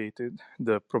recalculated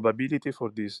the probability for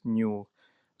these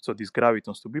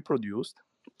gravitons to be produced.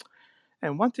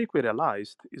 And one thing we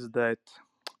realized is that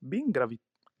being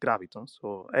gravitons,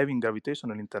 so having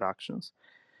gravitational interactions,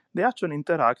 they actually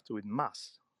interact with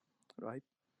mass, right?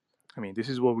 I mean, this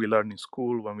is what we learn in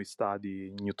school when we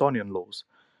study Newtonian laws.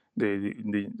 The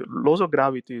laws of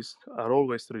gravity are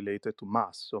always related to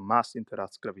mass, so mass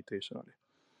interacts gravitationally.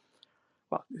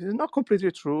 Well, this is not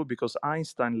completely true because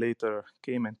Einstein later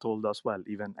came and told us, well,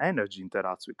 even energy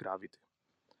interacts with gravity.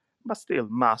 But still,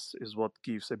 mass is what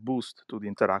gives a boost to the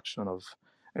interaction of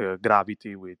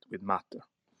gravity with matter.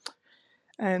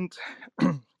 And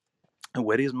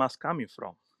where is mass coming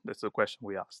from? That's the question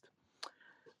we asked.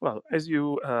 Well, as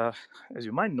you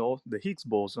might know, the Higgs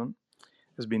boson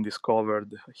has been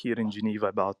discovered here in Geneva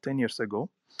about 10 years ago.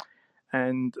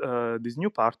 And this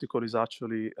new particle is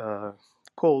actually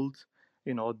called,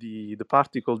 the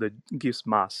particle that gives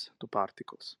mass to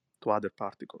particles, to other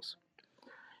particles.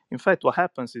 In fact, what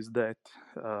happens is that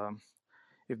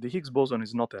if the Higgs boson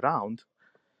is not around,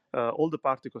 all the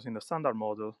particles in the standard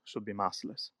model should be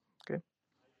massless, okay?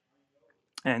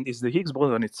 And it's the Higgs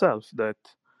boson itself that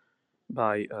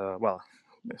by,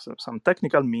 some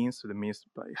technical means, that means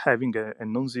by having a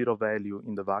non-zero value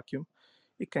in the vacuum,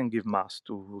 it can give mass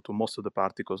to most of the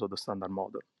particles of the standard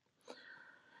model.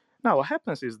 Now, what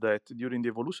happens is that during the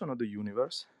evolution of the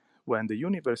universe, when the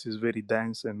universe is very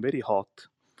dense and very hot,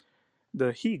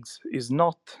 the Higgs is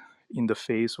not in the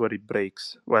phase where it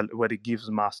breaks, where it gives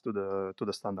mass to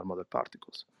the standard model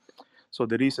particles. So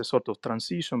there is a sort of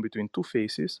transition between two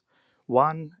phases.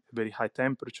 One, very high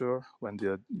temperature, when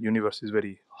the universe is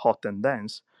very hot and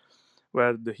dense,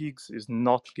 where the Higgs is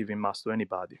not giving mass to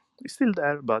anybody. It's still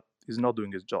there, but it's not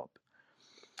doing its job.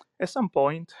 At some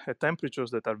point, at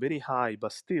temperatures that are very high,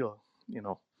 but still,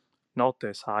 not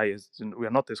as high as, we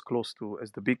are not as close to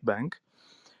as the Big Bang,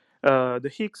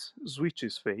 the Higgs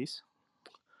switches phase,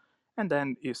 and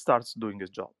then it starts doing its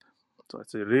job. So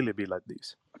it's really be like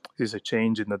this. This is a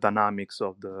change in the dynamics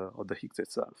of the Higgs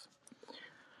itself.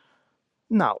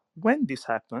 Now, when this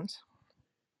happens,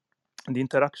 the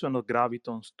interaction of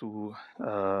gravitons to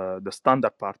the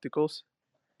standard particles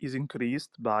is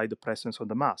increased by the presence of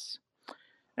the mass.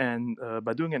 And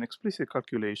by doing an explicit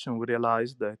calculation, we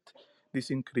realized that this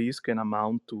increase can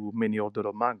amount to many orders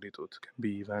of magnitude. It can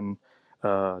be even,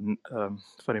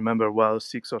 if I remember well,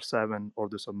 6 or 7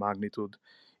 orders of magnitude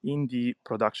in the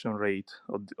production rate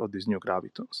of these new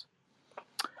gravitons.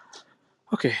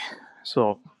 Okay,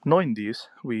 so knowing this,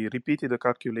 we repeated the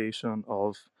calculation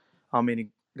of how many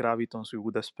gravitons we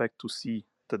would expect to see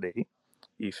today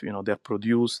if they're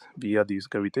produced via these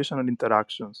gravitational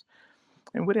interactions.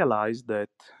 And we realized that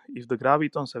if the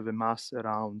gravitons have a mass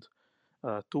around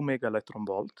 2 mega electron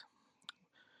volt,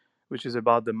 which is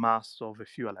about the mass of a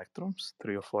few electrons,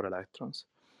 3 or 4 electrons,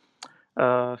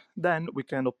 then we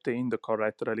can obtain the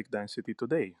correct relic density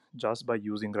today just by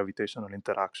using gravitational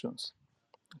interactions.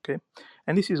 Okay,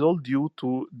 and this is all due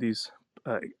to this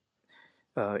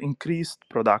increased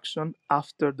production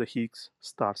after the Higgs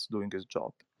starts doing its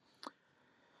job.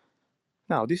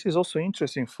 Now, this is also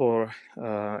interesting for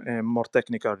a more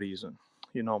technical reason.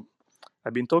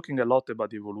 I've been talking a lot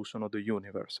about the evolution of the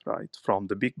universe, right? From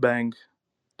the Big Bang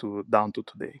down to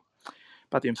today.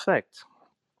 But in fact,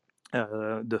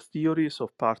 the theories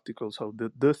of particles, or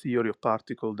the theory of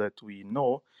particles that we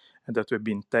know and that we've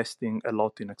been testing a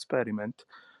lot in experiment,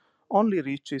 only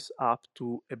reaches up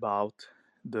to about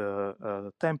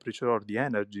the temperature or the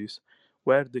energies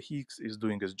where the Higgs is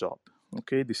doing its job.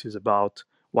 Okay, this is about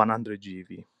 100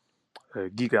 GeV,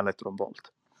 giga electron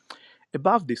volt.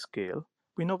 Above this scale,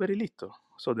 we know very little.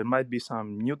 So there might be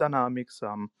some new dynamics,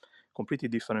 some completely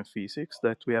different physics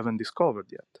that we haven't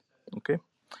discovered yet. Okay.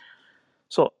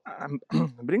 So I'm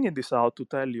bringing this out to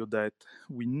tell you that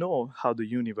we know how the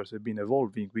universe has been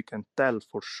evolving. We can tell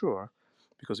for sure,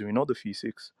 because we know the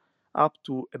physics, up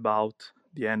to about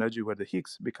the energy where the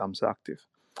Higgs becomes active.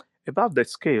 Above that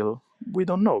scale, we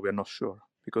don't know, we're not sure,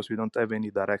 because we don't have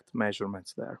any direct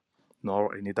measurements there,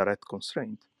 nor any direct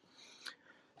constraint.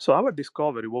 So our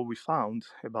discovery, what we found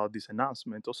about this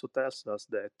enhancement, also tells us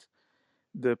that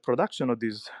the production of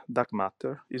this dark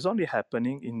matter is only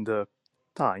happening in the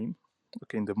time,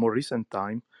 okay, in the more recent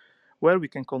time, where we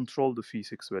can control the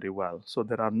physics very well. So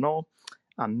there are no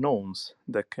unknowns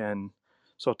that can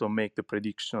sort of make the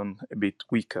prediction a bit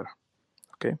weaker,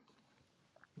 okay?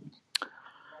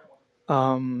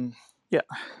 Yeah,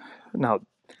 now,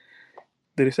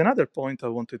 there is another point I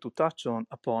wanted to touch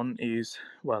upon is,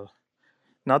 well,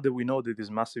 now that we know that these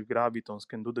massive gravitons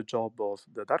can do the job of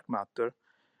the dark matter,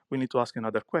 we need to ask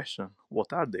another question.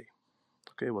 What are they?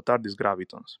 Okay, what are these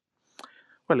gravitons?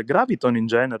 Well, a graviton in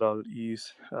general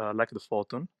is like the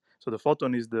photon. So the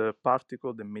photon is the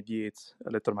particle that mediates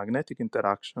electromagnetic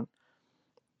interaction.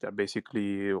 They're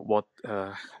basically what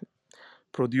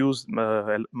produce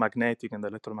magnetic and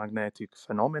electromagnetic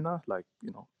phenomena, like,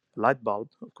 you know, light bulb,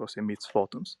 of course, emits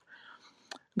photons.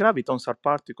 Gravitons are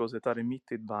particles that are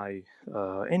emitted by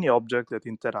any object that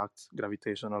interacts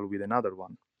gravitational with another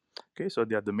one. Okay, so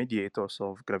they are the mediators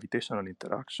of gravitational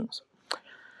interactions.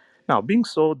 Now, being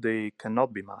so, they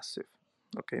cannot be massive.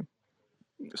 Okay,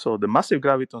 so the massive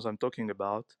gravitons I'm talking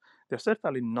about, they're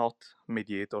certainly not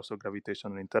mediators of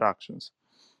gravitational interactions.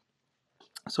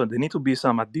 So there need to be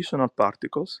some additional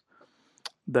particles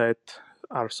that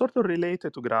are sort of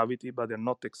related to gravity, but they're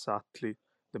not exactly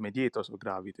the mediators of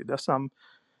gravity. There are some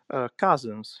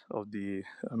cousins of the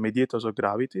mediators of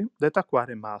gravity that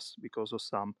acquire mass because of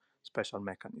some special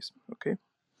mechanism, okay?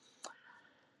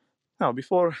 Now,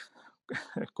 before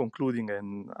concluding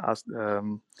and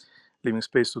leaving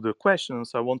space to the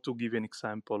questions, I want to give you an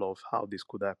example of how this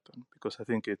could happen, because I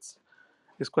think it's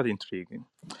quite intriguing.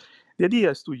 The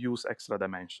idea is to use extra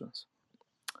dimensions.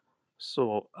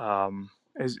 So,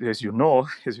 as you know,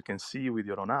 as you can see with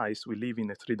your own eyes, we live in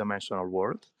a three-dimensional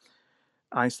world.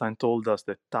 Einstein told us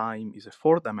that time is a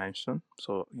fourth dimension.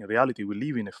 So in reality, we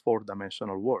live in a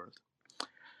four-dimensional world.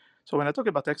 So when I talk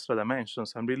about extra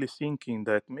dimensions, I'm really thinking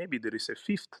that maybe there is a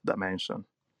fifth dimension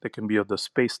that can be of the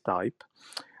space type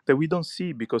that we don't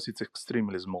see because it's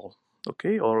extremely small,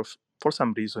 okay? Or for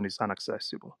some reason it's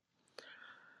inaccessible.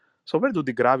 So where do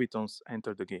the gravitons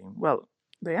enter the game? Well,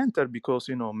 they enter because,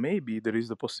 you know, maybe there is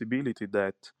the possibility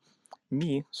that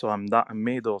me, so I'm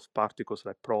made of particles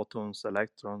like protons,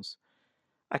 electrons,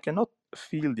 I cannot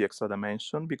feel the extra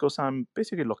dimension because I'm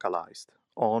basically localized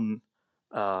on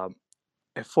a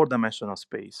four-dimensional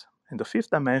space. And the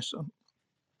fifth dimension,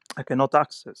 I cannot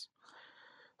access.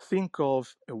 Think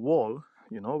of a wall,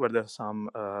 you know, where there's some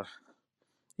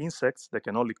insects that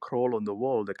can only crawl on the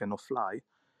wall, they cannot fly.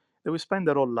 They will spend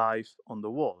their whole life on the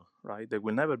wall, right? They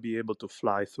will never be able to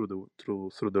fly through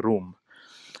the room.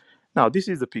 Now, this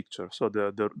is the picture. So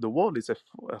the wall is a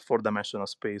four-dimensional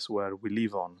space where we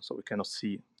live on, so we cannot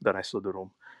see the rest of the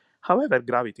room. However,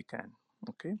 gravity can,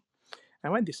 okay?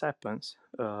 And when this happens,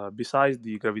 besides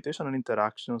the gravitational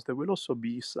interactions, there will also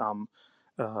be some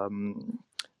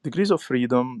degrees of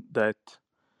freedom that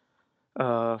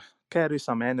carry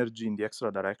some energy in the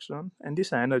extra direction. And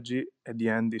this energy, at the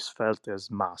end, is felt as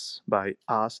mass by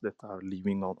us that are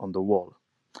living on the wall.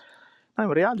 Now,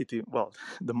 in reality, well,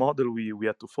 the model we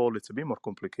had to follow, it's a bit more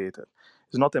complicated.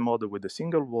 It's not a model with a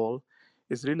single wall.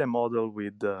 It's really a model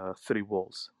with three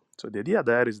walls. So the idea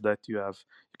there is that you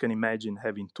can imagine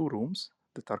having two rooms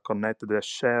that are connected, that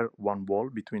share one wall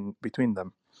between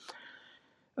them.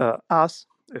 Us,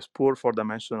 as poor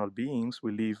four-dimensional beings,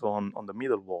 we live on the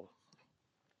middle wall.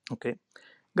 Okay.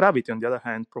 Gravity, on the other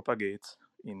hand, propagates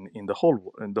in the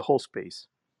whole space.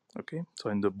 Okay, so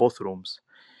in both rooms.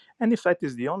 And in fact,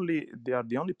 they are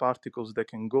the only particles that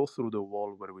can go through the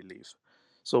wall where we live.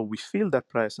 So we feel their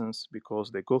presence because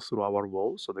they go through our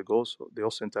wall, so they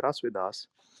also interact with us.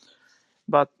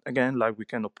 But again, like, we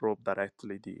cannot probe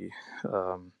directly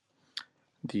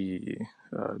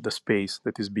the space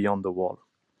that is beyond the wall.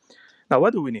 Now, why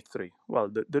do we need three? Well,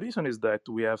 the reason is that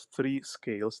we have three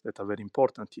scales that are very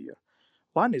important here.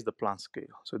 One is the Planck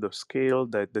scale, so the scale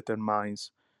that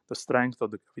determines the strength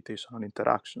of the gravitational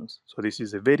interactions. So this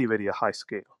is a very, very high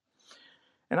scale.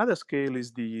 Another scale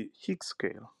is the Higgs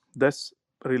scale. That's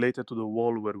related to the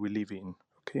wall where we live in.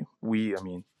 Okay,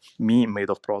 me made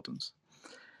of protons.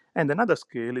 And another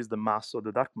scale is the mass of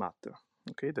the dark matter.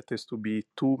 Okay, that has to be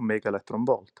 2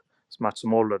 megaelectron-volt. It's much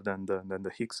smaller than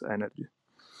the Higgs energy.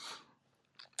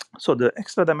 So the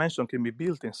extra dimension can be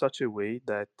built in such a way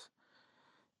that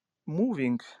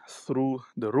moving through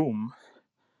the room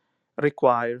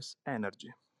requires energy.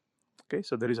 Okay,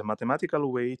 so there is a mathematical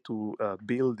way to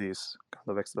build this kind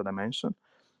of extra dimension.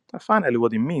 And finally,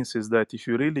 what it means is that if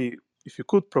you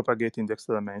could propagate in the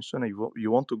extra dimension, and you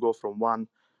want to go from one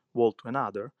wall to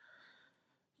another,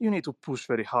 you need to push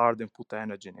very hard and put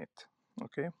energy in it.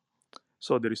 Okay,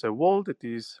 so there is a wall that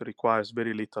requires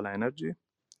very little energy,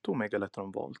 2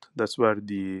 megaelectron-volt. That's where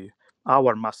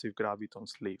our massive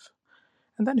gravitons live.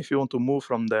 And then if you want to move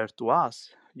from there to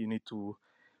us, you need to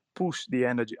push the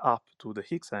energy up to the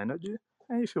Higgs energy.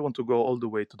 And if you want to go all the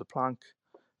way to the Planck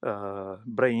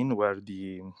brane, where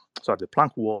the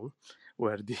Planck wall,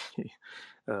 where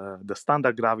the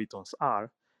standard gravitons are,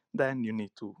 then you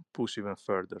need to push even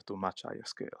further to much higher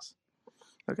scales.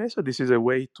 Okay, so this is a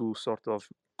way to sort of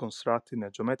construct in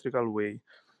a geometrical way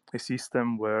a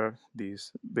system where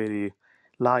these very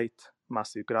light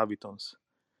massive gravitons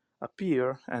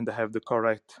appear and have the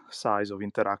correct size of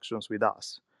interactions with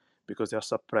us, because they are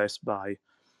suppressed by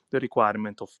the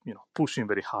requirement of pushing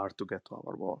very hard to get to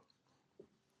our wall.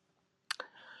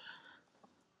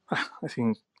 I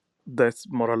think that's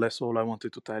more or less all I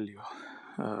wanted to tell you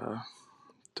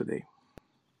today.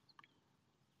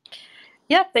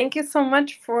 Yeah, thank you so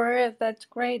much for that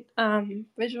great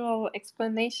visual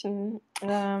explanation,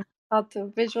 how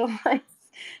to visualize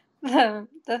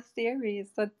the theories.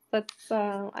 That's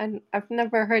I've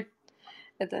never heard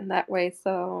it in that way.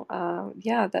 So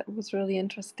yeah, that was really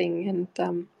interesting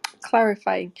and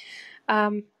clarifying.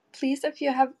 Please, if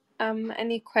you have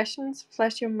any questions,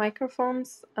 flash your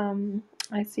microphones.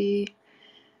 I see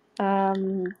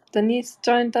Denise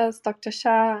joined us, Dr.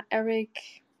 Shah, Eric.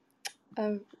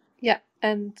 Yeah,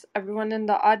 and everyone in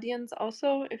the audience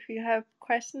also, if you have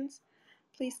questions,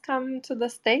 please come to the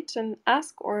stage and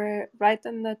ask or write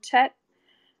in the chat.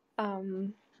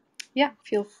 Yeah,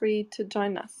 feel free to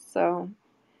join us. So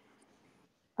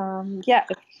yeah,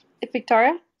 if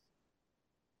Victoria?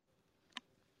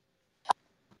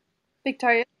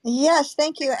 Yes,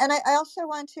 thank you. And I also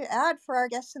want to add for our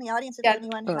guests in the audience, if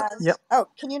anyone has... Yep. Oh,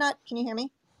 can you hear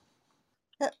me?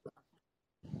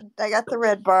 I got the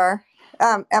red bar.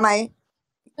 Am I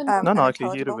No, I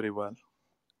can hear you very well.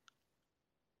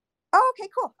 Oh, okay,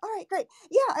 cool. All right, great.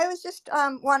 Yeah, I was just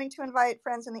wanting to invite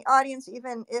friends in the audience,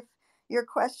 even if your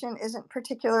question isn't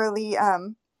particularly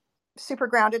super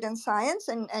grounded in science,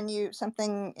 and you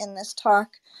something in this talk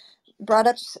brought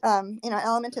up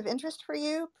element of interest for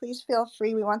you. Please feel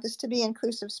free. We want this to be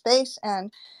inclusive space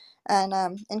and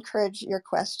encourage your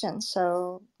questions.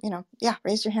 So yeah,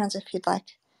 raise your hands if you'd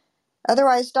like.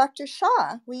 Otherwise, Dr.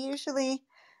 Shah, we usually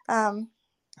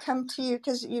come to you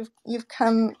because you've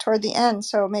come toward the end,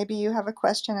 so maybe you have a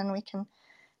question and we can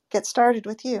get started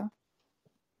with you.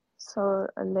 So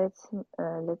let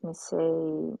me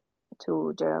say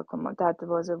to Giacomo, that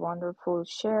was a wonderful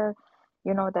share.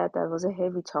 That was a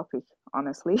heavy topic,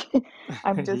 honestly.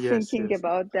 I'm just thinking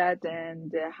about that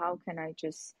and how can I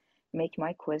just make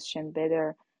my question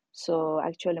better. So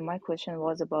actually my question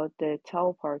was about the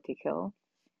tau particle,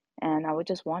 and I was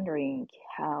just wondering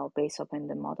how, based upon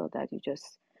the model that you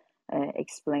just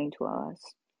explained to us,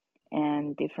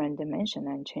 and different dimension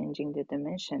and changing the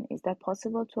dimension, is that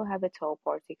possible to have a tau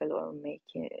particle or make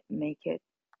it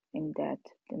in that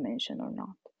dimension or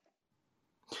not?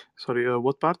 Sorry,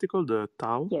 what particle? The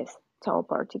tau? Yes, tau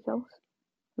particles.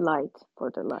 Light,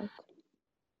 for the light.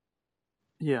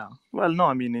 Yeah. Well, no,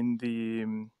 I mean, in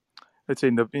the let's say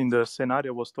in the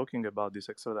scenario I was talking about, this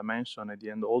extra dimension, at the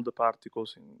end, all the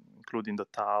particles, including the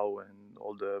tau and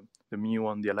all the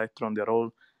muon, the electron, they're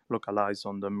all localized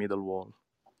on the middle wall.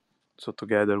 So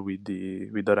together with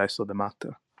the rest of the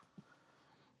matter.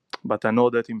 But I know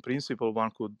that in principle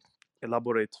one could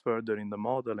elaborate further in the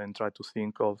model and try to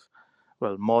think of,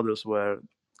 well, models where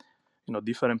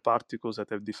different particles that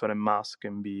have different mass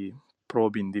can be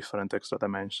probed in different extra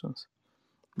dimensions.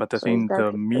 But I think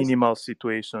the minimal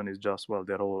situation is just, well,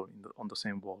 they're all on the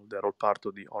same wall. They're all part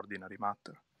of the ordinary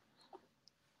matter.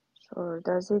 So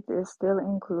does it still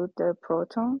include the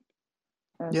proton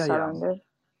surrounded?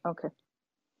 Yeah. Okay.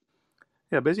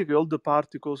 Yeah, basically all the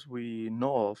particles we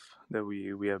know of that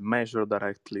we have measured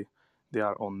directly, they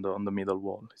are on the middle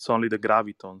wall. It's only the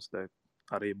gravitons that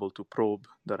are able to probe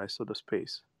the rest of the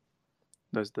space.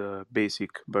 That's the basic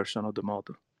version of the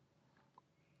model.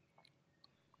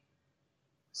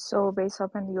 So based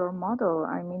upon your model,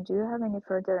 I mean, do you have any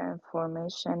further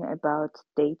information about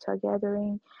data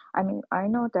gathering? I mean, I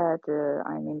know that,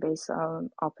 based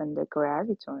upon the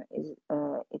graviton,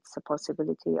 it's a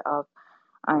possibility of,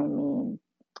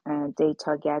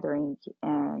 data gathering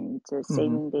and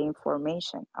saving the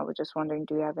information. I was just wondering,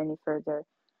 do you have any further,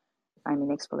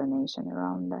 explanation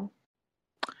around that?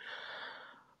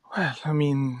 Well, I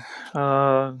mean,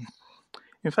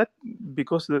 in fact,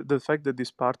 because the fact that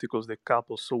these particles, they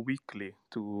couple so weakly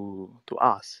to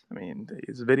us, I mean,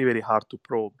 it's very, very hard to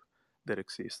probe their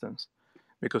existence.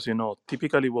 Because,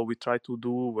 typically what we try to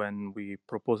do when we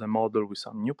propose a model with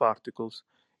some new particles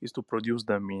is to produce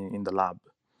them in the lab.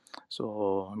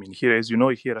 So, I mean, here, as you know,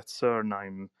 here at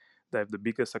CERN, they have the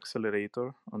biggest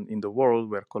accelerator in the world.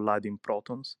 We're colliding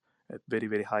protons at very,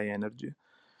 very high energy.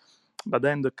 But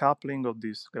then the coupling of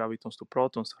these gravitons to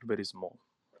protons are very small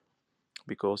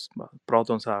because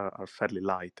protons are fairly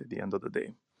light at the end of the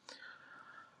day.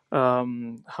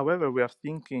 However, we are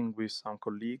thinking with some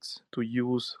colleagues to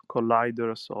use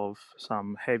colliders of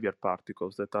some heavier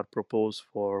particles that are proposed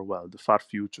for, well, the far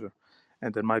future.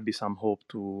 And there might be some hope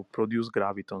to produce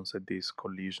gravitons at these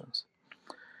collisions.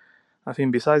 I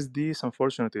think besides this,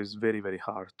 unfortunately, it's very, very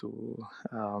hard to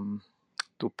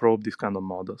probe these kind of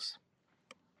models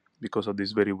because of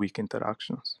these very weak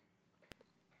interactions.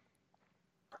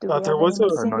 Do we There have was any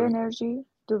a missing energy?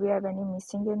 Do we have any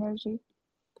missing energy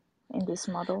in this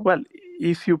model? Well,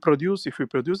 if you produce the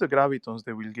gravitons,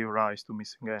 they will give rise to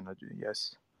missing energy,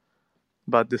 yes.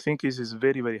 But the thing is, it's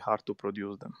very, very hard to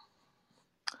produce them.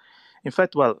 In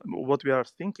fact, well, what we are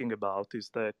thinking about is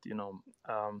that,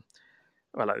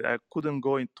 well, I couldn't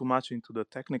go too much into the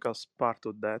technical part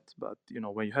of that, but,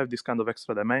 when you have this kind of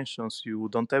extra dimensions, you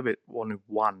don't have only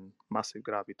one massive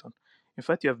graviton. In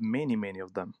fact, you have many, many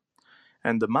of them.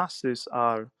 And the masses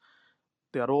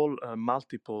they are all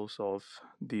multiples of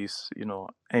this,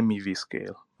 MEV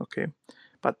scale, okay?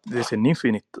 But there's an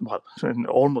an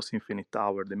almost infinite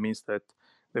tower. That means that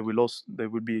there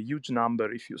will be a huge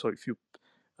number if you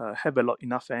have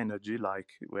enough energy, like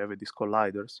we have these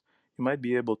colliders, you might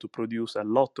be able to produce a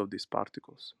lot of these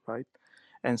particles, right?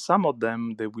 And some of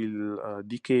them, they will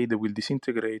decay, they will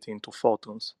disintegrate into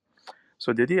photons.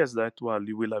 So the idea is that, well,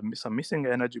 you will have some missing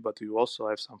energy, but you also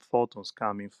have some photons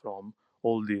coming from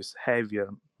all these heavier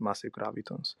massive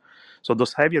gravitons. So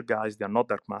those heavier guys, they are not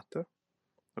dark matter,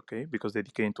 okay, because they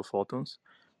decay into photons.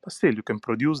 But still, you can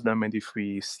produce them, and if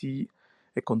we see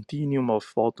a continuum of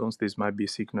photons, this might be a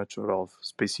signature of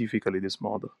specifically this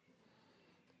model.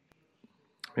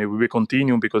 Maybe we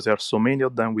continue because there are so many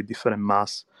of them with different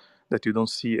mass that you don't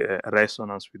see a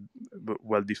resonance with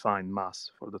well-defined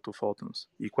mass for the two photons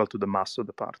equal to the mass of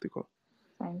the particle.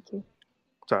 Thank you.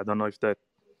 So I don't know if that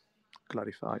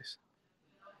clarifies.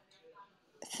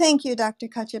 Thank you, Dr.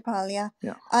 CACCIAPAGLIA.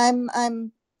 Yeah. I'm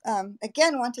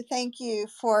again want to thank you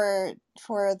for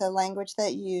the language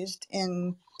that you used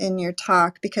in your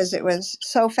talk, because it was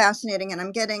so fascinating. And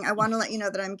I want to let you know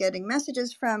that I'm getting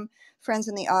messages from friends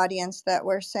in the audience that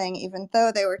were saying, even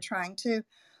though they were trying to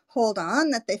hold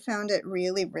on, that they found it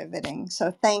really riveting.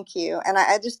 So thank you. And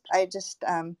I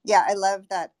love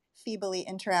that feebly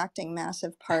interacting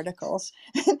massive particles.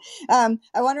 I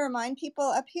want to remind people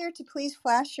up here to please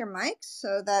flash your mics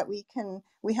so that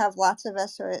we have lots of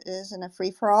us, so it isn't a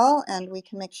free-for-all, and we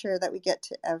can make sure that we get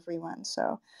to everyone.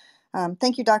 So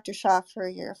thank you, Dr. Shah, for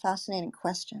your fascinating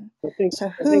question. I think Is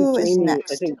Jamie,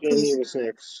 next? Jamie was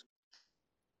next.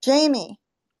 Jamie,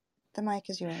 the mic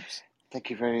is yours. Thank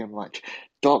you very much.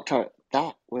 Doctor,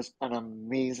 that was an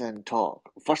amazing talk.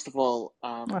 First of all,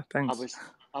 thanks.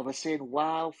 I was saying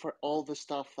wow for all the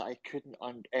stuff that I could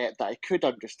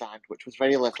understand, which was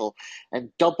very little, and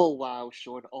double wow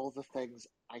showing all the things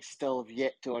I still have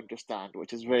yet to understand,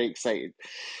 which is very exciting.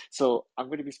 So I'm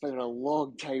going to be spending a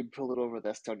long time pulling over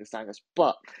this to understand this.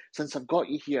 But since I've got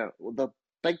you here, the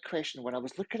big question, when I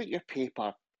was looking at your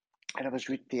paper and I was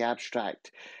reading the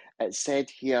abstract, it said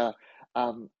here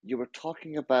you were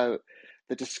talking about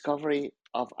the discovery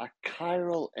of a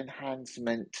chiral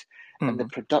enhancement and the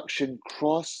production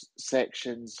cross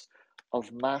sections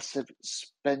of massive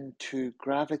spin-2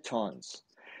 gravitons.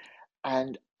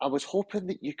 And I was hoping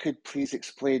that you could please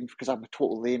explain, because I'm a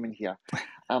total layman here,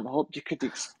 I hope you could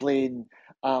explain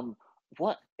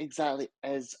what exactly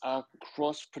is a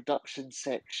cross-production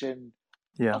section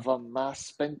of a mass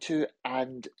spin-2,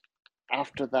 and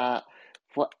after that,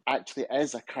 what actually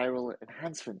is a chiral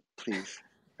enhancement, please?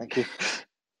 Thank you.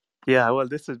 Yeah, well,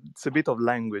 it's a bit of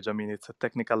language. I mean, it's a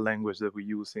technical language that we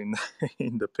use in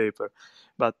in the paper.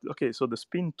 But okay, so the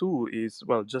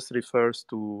spin-2 just refers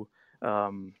to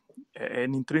an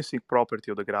intrinsic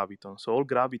property of the graviton. So all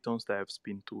gravitons, they have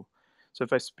spin-2. So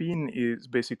if a spin is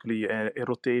basically a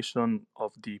rotation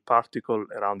of the particle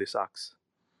around its axis.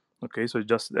 Okay, so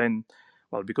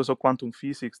because of quantum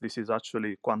physics, this is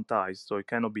actually quantized, so it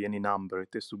cannot be any number. It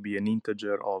has to be an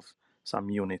integer of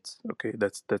some units. Okay,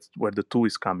 that's where the 2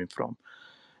 is coming from.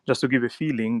 Just to give a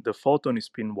feeling, the photon is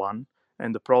spin 1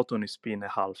 and the proton is spin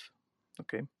 1/2.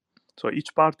 Okay, so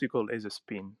each particle is a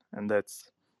spin, and that's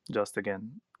just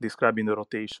again describing the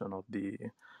rotation of the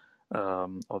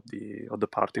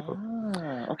particle.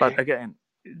 Okay. But again,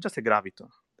 just a graviton.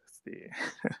 That's the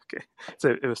okay. It's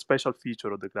a special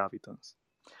feature of the gravitons.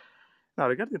 Now,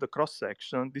 regarding the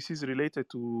cross-section, this is related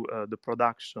to the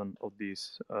production of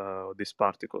this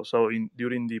particle. So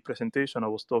during the presentation, I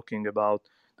was talking about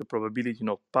the probability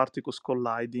of particles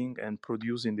colliding and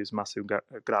producing these massive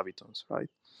gravitons, right?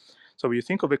 So when you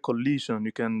think of a collision,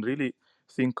 you can really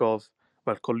think of,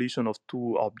 well, collision of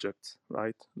two objects,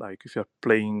 right? Like if you're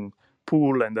playing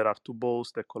pool and there are two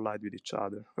balls that collide with each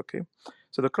other, okay?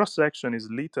 So the cross-section is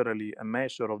literally a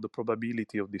measure of the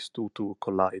probability of these two to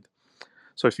collide.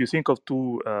 So if you think of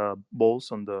two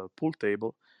balls on the pool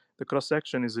table, the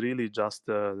cross-section is really just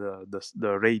the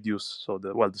radius, so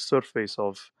the surface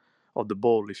of the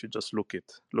ball if you just look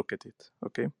at it,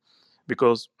 okay?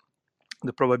 Because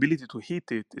the probability to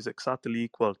hit it is exactly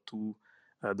equal to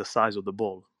the size of the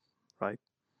ball, right?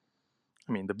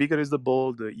 I mean, the bigger is the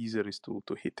ball, the easier it is to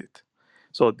hit it.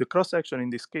 So the cross-section in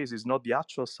this case is not the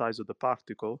actual size of the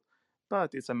particle,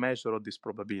 but it's a measure of this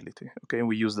probability, okay? And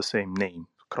we use the same name,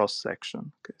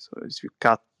 cross-section, okay? So as you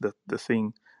cut the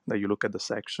thing, that you look at the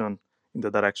section in the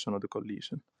direction of the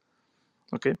collision,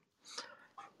 okay?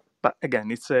 But again,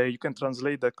 you can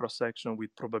translate that cross-section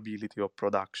with probability of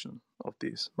production of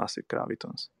these massive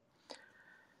gravitons.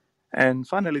 And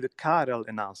finally, the chiral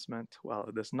enhancement. Well,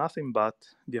 there's nothing but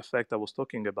the effect I was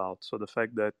talking about. So the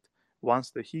fact that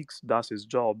once the Higgs does his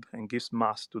job and gives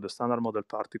mass to the standard model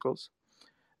particles,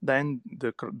 then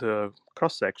the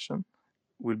cross-section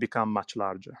will become much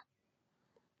larger.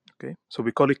 Okay, so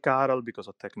we call it chiral because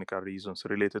of technical reasons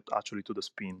related actually to the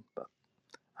spin, but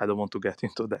I don't want to get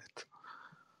into that.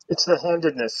 It's the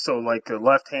handedness, so like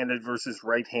left-handed versus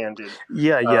right-handed.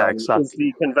 Yeah, exactly. Is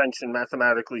the convention,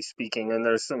 mathematically speaking, and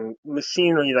there's some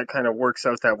machinery that kind of works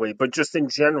out that way. But just in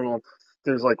general,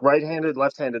 there's like right-handed,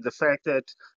 left-handed. The fact that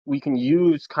we can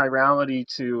use chirality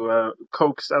to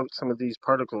coax out some of these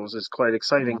particles is quite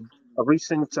exciting. A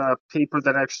recent paper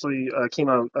that actually came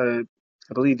out,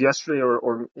 I believe yesterday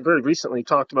or very recently,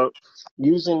 talked about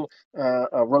using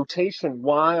a rotation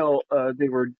while they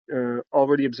were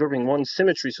already observing one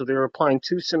symmetry. So they were applying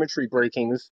two symmetry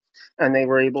breakings, and they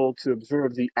were able to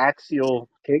observe the axial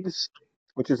Higgs,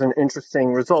 which is an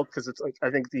interesting result because it's like,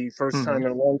 I think the first time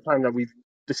in a long time that we've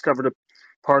discovered a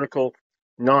particle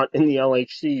not in the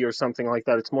LHC or something like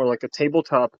that. It's more like a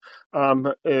tabletop.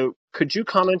 Could you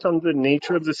comment on the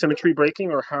nature of the symmetry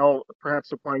breaking, or how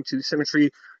perhaps applying two symmetry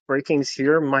breakings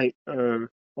here might,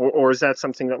 or is that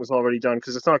something that was already done?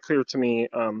 Because it's not clear to me,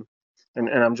 and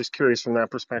I'm just curious from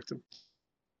that perspective.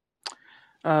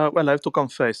 Well, I have to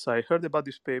confess, I heard about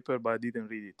this paper, but I didn't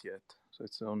read it yet. So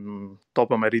it's on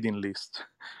top of my reading list.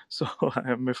 So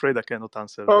I'm afraid I cannot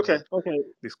answer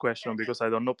this question because I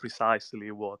don't know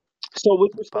precisely what. So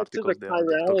with respect to the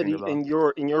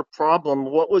chirality in your problem,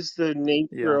 what was the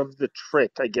nature of the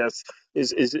trick, I guess,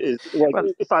 is like, well,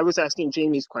 if I was asking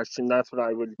Jamie's question, that's what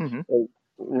I would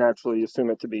naturally assume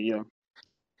it to be, yeah.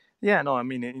 Yeah, no, I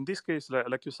mean, in this case,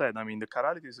 like you said, I mean, the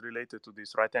chirality is related to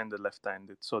this right-handed,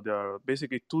 left-handed. So there are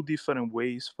basically two different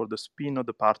ways for the spin of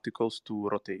the particles to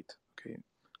rotate, okay,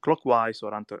 clockwise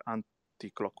or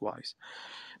anti-clockwise.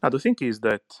 Now, the thing is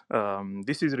that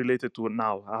this is related to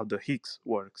now how the Higgs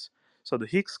works. So the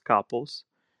Higgs couples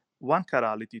one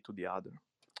chirality to the other.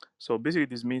 So basically,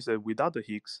 this means that without the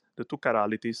Higgs, the two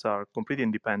chiralities are completely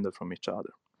independent from each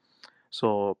other.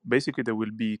 So basically, there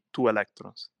will be two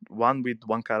electrons, one with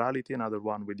one chirality, another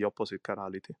one with the opposite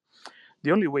chirality.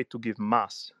 The only way to give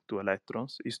mass to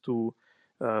electrons is to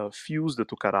fuse the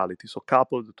two chiralities, so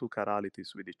couple the two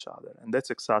chiralities with each other. And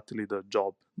that's exactly the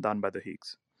job done by the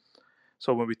Higgs.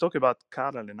 So when we talk about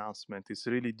chiral enhancement, it's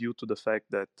really due to the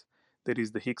fact that there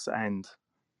is the Higgs end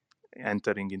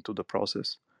entering into the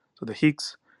process. So the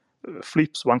Higgs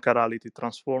flips one chirality,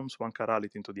 transforms one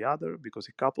chirality into the other because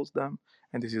it couples them,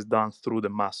 and this is done through the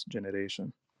mass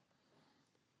generation.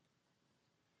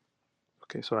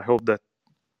 Okay, so I hope that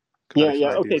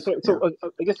clarified okay. So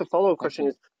I guess the follow-up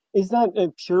question is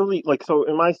that purely, like, so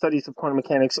in my studies of quantum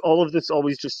mechanics, all of this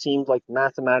always just seemed like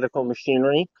mathematical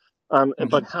machinery,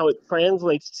 but how it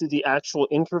translates to the actual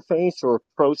interface or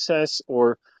process,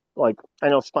 or like, I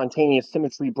know spontaneous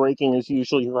symmetry breaking is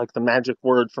usually like the magic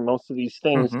word for most of these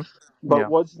things, but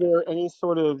was there any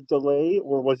sort of delay,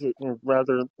 or was it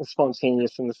rather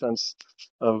spontaneous in the sense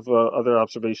of other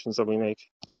observations that we make?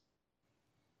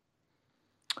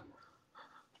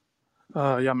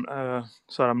 Sorry,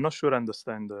 I'm not sure I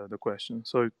understand the question.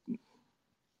 So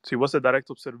what's the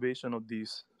direct observation of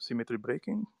this symmetry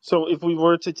breaking? So if we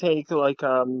were to take like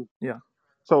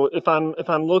so if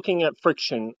I'm looking at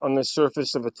friction on the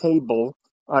surface of a table,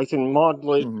 I can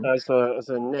model it as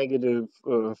a negative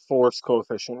force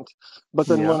coefficient. But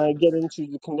then when I get into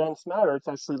the condensed matter, it's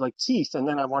actually like teeth, and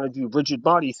then I want to do rigid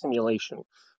body simulation.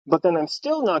 But then I'm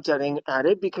still not getting at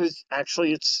it because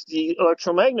actually it's the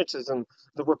electromagnetism,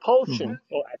 the repulsion.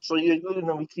 Well, actually,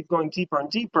 we keep going deeper and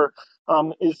deeper.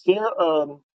 Is there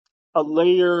a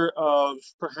layer of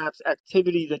perhaps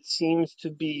activity that seems to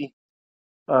be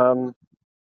kind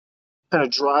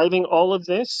of driving all of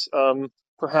this?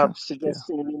 Perhaps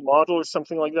suggesting a new model or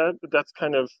something like that? That's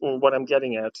kind of what I'm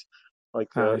getting at. Like,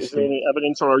 I is there see. any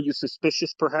evidence, or are you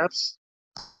suspicious, perhaps?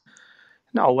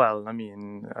 No, well, I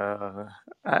mean, I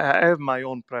have my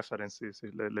own preferences.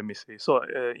 Let me say. So,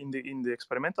 in the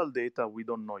experimental data, we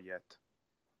don't know yet.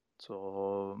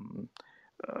 So,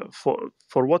 for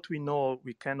what we know,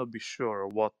 we cannot be sure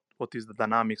what is the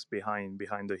dynamics behind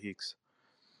the Higgs.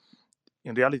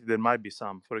 In reality, there might be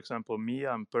some. For example,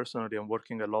 I'm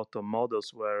working a lot on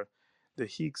models where the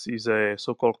Higgs is a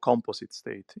so-called composite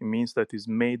state. It means that it's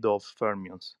made of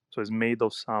fermions, so it's made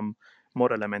of some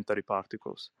more elementary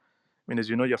particles. I mean, as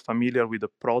you know, you're familiar with a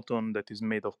proton that is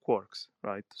made of quarks,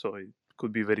 right? So it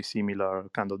could be very similar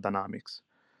kind of dynamics.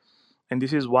 And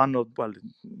this is one of, well,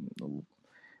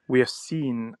 we have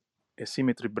seen a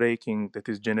symmetry breaking that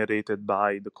is generated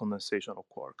by the condensation of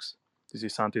quarks. This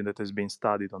is something that has been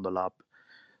studied on the lab.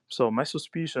 So my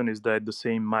suspicion is that the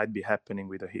same might be happening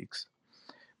with the Higgs.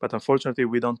 But unfortunately,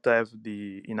 we don't have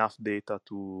enough data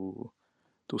to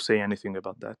say anything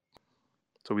about that.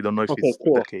 So we don't know if Okay, it's the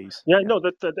cool. case. Yeah, no,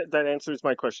 that answers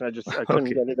my question. I couldn't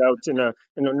Okay. get it out in a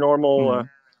normal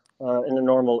in a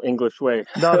normal English way.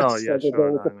 No, So yeah, they're sure.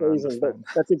 going with No, the I phrasing, but understand.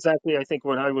 that's exactly, I think,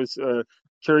 what I was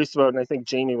curious about, and I think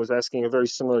Jamie was asking a very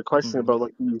similar question about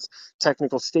like these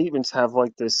technical statements have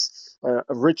like this a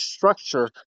rich structure,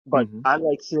 but I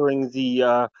like hearing the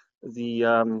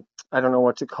I don't know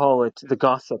what to call it, the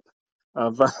gossip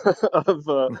of of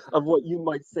what you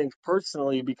might think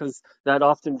personally, because that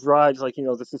often drives, like,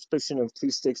 the suspicion of two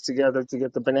sticks together to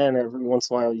get the banana. Every once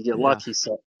in a while you get Yeah. lucky.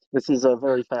 So this is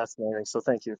very fascinating. So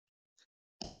thank you.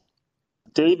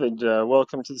 David,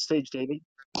 welcome to the stage, David.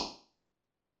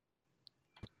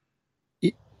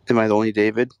 Am I the only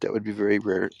David? That would be very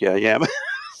rare. Yeah, I am.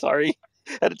 Sorry.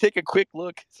 I had to take a quick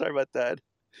look. Sorry about that.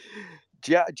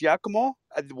 Giacomo,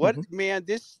 man,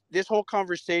 this whole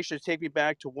conversation has taken me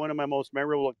back to one of my most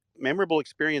memorable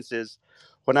experiences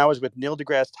when I was with Neil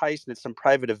deGrasse Tyson at some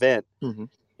private event.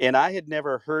 And I had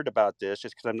never heard about this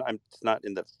just because I'm not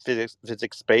in the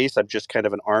physics space. I'm just kind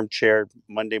of an armchair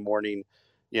Monday morning,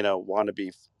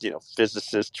 wannabe,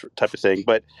 physicist type of thing.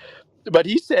 But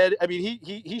he said, I mean,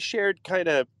 he shared kind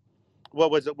of what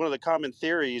was one of the common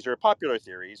theories or popular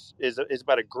theories is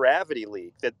about a gravity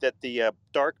leak, that the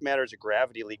dark matter is a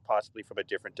gravity leak, possibly from a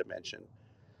different dimension.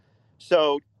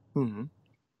 So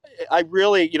I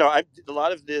really, a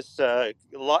lot of this, I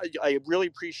really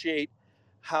appreciate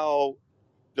how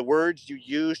the words you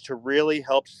use to really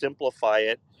help simplify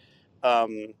it.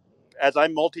 As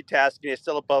I'm multitasking, it's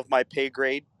still above my pay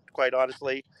grade, quite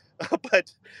honestly.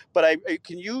 but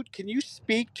can you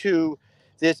speak to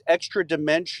this extra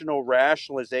dimensional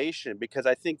rationalization? Because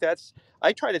I think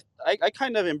I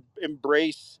kind of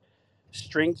embrace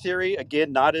string theory,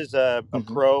 again, not as a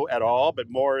pro at all, but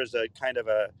more as a kind of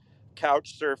a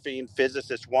couch surfing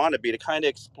physicist wannabe to kind of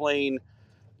explain,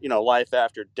 life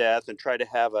after death and try to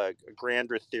have a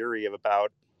grander theory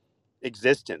about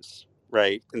existence,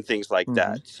 right, and things like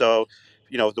that. So,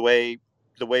 the way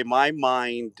my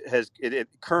mind has it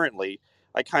currently,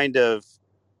 I kind of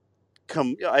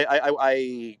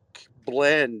I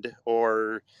blend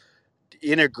or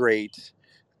integrate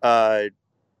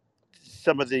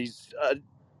some of these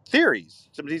theories,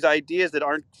 some of these ideas that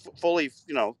aren't fully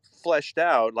fleshed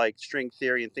out, like string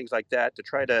theory and things like that, to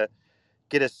try to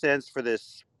get a sense for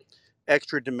this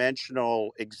extra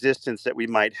dimensional existence that we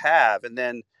might have. And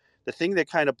then the thing that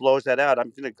kind of blows that out,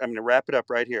 I'm gonna wrap it up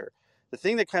right here. The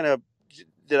thing that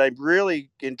I'm really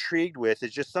intrigued with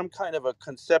is just some kind of a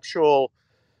conceptual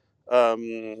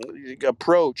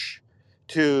approach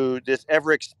to this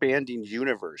ever expanding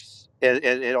universe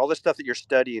and all the stuff that you're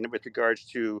studying with regards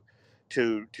to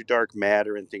dark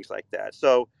matter and things like that.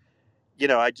 So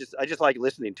I just like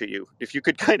listening to you. If you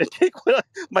could kind of take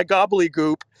my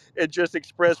gobbledygook and just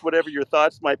express whatever your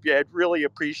thoughts might be, I'd really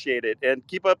appreciate it. And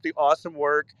keep up the awesome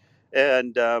work.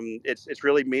 And it's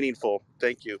really meaningful.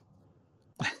 Thank you.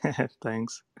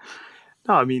 Thanks.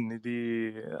 No, I mean,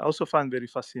 I also find very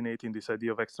fascinating this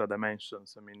idea of extra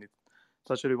dimensions. I mean,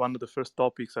 it's actually one of the first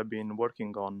topics I've been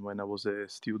working on when I was a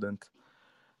student.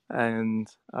 And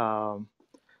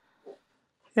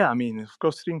yeah, I mean, of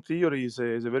course, string theory is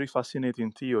a very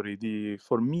fascinating theory.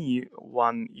 For me,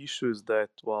 one issue is that,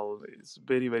 well, it's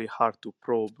very, very hard to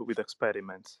probe with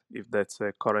experiments if that's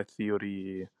a correct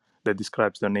theory that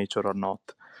describes their nature or not.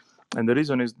 And the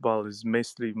reason is, well, is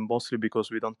mostly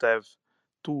because we don't have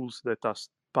tools that are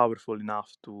powerful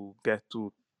enough to get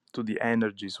to the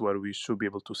energies where we should be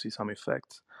able to see some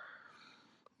effects.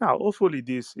 Now, hopefully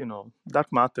this,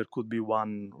 dark matter could be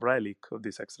one relic of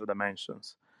these extra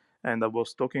dimensions. And I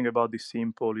was talking about this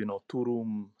simple,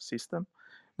 two-room system,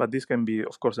 but this can be,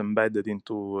 of course, embedded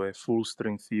into a full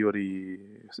string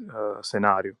theory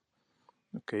scenario.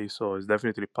 Okay, so it's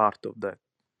definitely part of that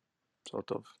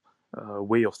sort of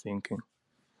way of thinking.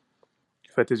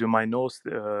 In fact, as you might know,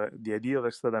 the idea of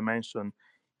extra dimension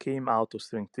came out of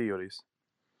string theories.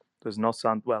 There's not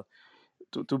some, well,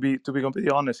 to be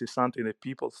completely honest, it's something that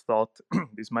people thought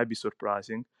this might be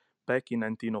surprising back in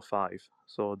 1905.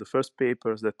 So the first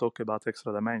papers that talk about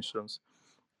extra dimensions,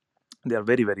 they are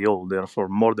very, very old. They are for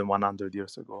more than 100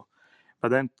 years ago. But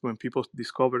then when people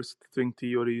discovered string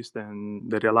theories, then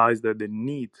they realized that they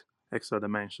need extra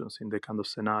dimensions in that kind of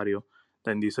scenario.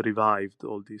 Then this revived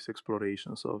all these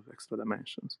explorations of extra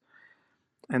dimensions.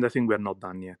 And I think we're not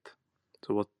done yet.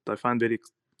 So what I find very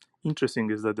interesting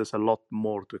is that there's a lot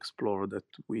more to explore that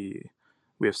we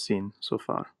have seen so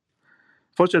far.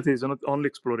 Fortunately, it's not only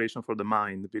exploration for the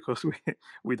mind, because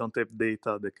we don't have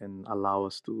data that can allow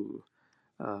us to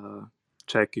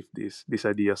check if these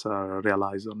ideas are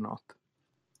realized or not.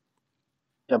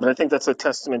 Yeah, but I think that's a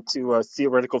testament to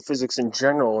theoretical physics in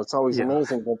general. It's always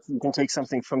amazing that you can take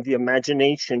something from the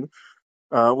imagination,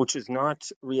 which is not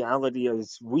reality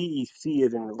as we see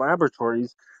it in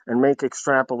laboratories, and make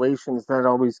extrapolations. That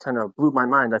always kind of blew my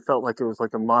mind. I felt like it was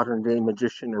like a modern day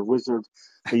magician or wizard,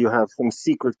 that you have some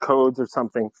secret codes or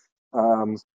something.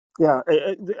 I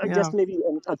guess maybe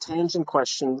a tangent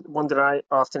question, one that I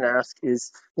often ask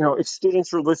is, if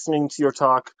students were listening to your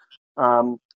talk,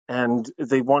 and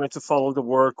they wanted to follow the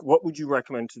work, what would you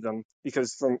recommend to them?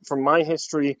 Because from my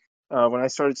history, when I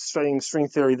started studying string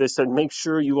theory, they said, make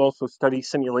sure you also study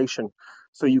simulation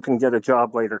so you can get a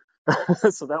job later.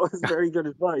 So that was very good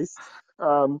advice.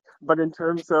 But in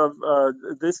terms of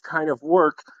this kind of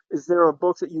work, is there a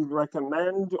book that you'd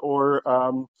recommend, or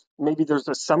maybe there's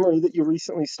a summary that you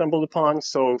recently stumbled upon?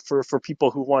 So for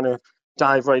people who want to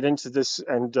dive right into this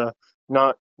and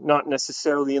not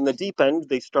necessarily in the deep end,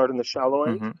 they start in the shallow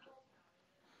end.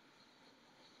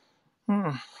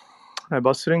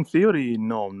 About string theory,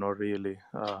 no, not really.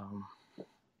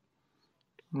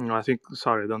 I think,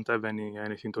 sorry, I don't have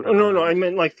anything to recommend. No, I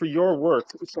meant like for your work.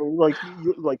 So like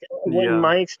in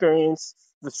my experience,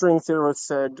 the string theorist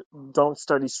said, don't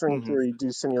study string theory,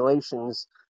 do simulations.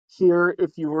 Here,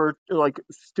 if you were like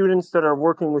students that are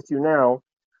working with you now,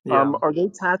 are they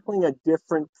tackling a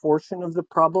different portion of the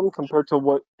problem compared to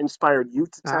what inspired you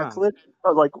to tackle it?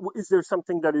 Like, is there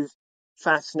something that is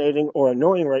fascinating or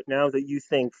annoying right now that you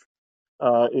think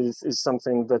is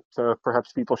something that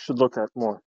perhaps people should look at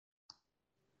more?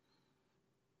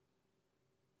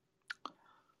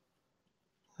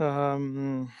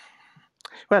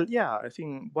 Well, yeah, I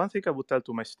think one thing I would tell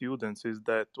to my students is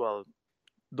that, well,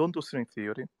 don't do string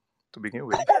theory to begin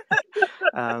with.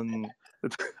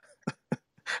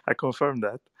 I confirm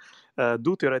that.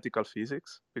 Do theoretical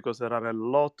physics, because there are a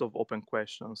lot of open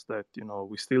questions that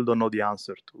we still don't know the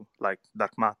answer to, like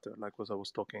dark matter, like what I was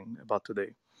talking about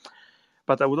today.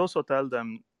 But I would also tell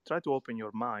them, try to open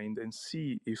your mind and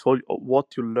see if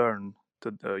what you learn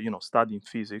to studying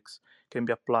physics can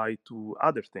be applied to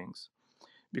other things.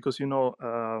 Because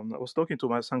I was talking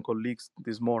to some colleagues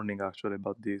this morning actually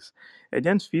about this. At the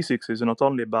end, physics is not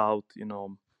only about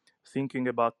thinking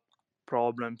about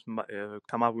problems,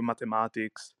 come up with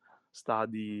mathematics,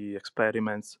 study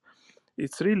experiments.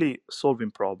 It's really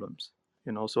solving problems.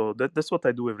 So that's what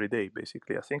I do every day.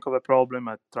 Basically, I think of a problem,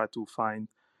 I try to find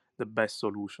the best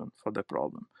solution for the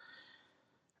problem.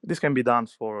 This can be done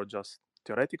for just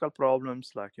theoretical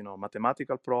problems, like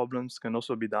mathematical problems. Can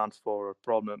also be done for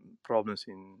problems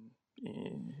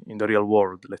in the real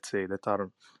world, let's say, that are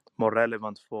more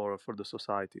relevant for the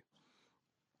society.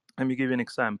 Let me give you an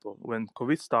example. When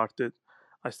COVID started,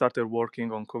 I started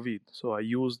working on COVID. So I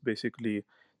used basically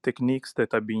techniques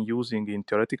that I've been using in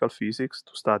theoretical physics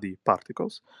to study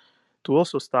particles, to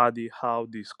also study how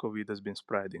this COVID has been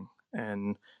spreading.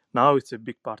 And now it's a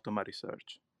big part of my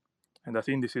research. And I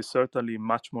think this is certainly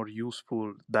much more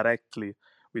useful directly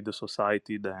with the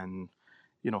society than,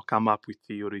 come up with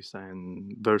theories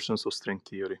and versions of string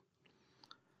theory.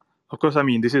 Of course, I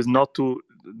mean, this is not to,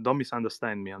 don't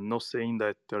misunderstand me. I'm not saying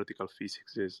that theoretical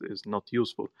physics is not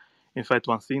useful. In fact,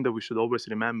 one thing that we should always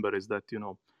remember is that,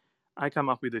 I come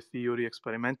up with a theory,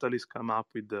 experimentalists come up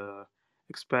with the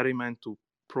experiment to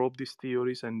probe these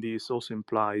theories, and this also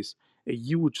implies a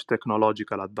huge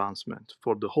technological advancement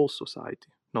for the whole society,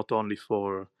 not only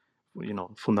for,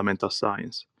 fundamental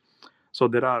science. So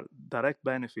there are direct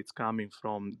benefits coming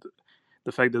from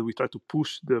the fact that we try to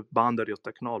push the boundary of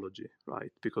technology,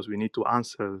 right? Because we need to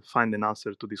find an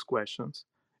answer to these questions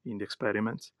in the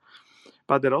experiments.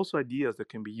 But there are also ideas that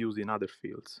can be used in other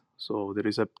fields. So there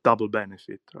is a double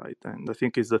benefit, right? And I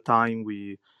think it's the time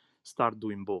we start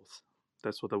doing both.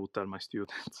 That's what I would tell my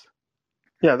students.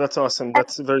 Yeah, that's awesome.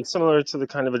 That's very similar to the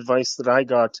kind of advice that I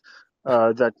got.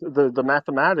 That the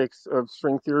mathematics of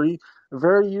string theory,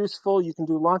 very useful. You can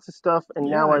do lots of stuff. And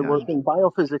now I work in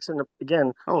biophysics, and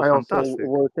again, I also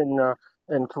work in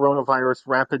coronavirus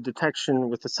rapid detection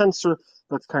with a sensor.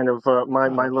 That's kind of my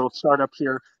little startup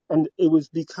here. And it was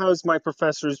because my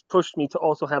professors pushed me to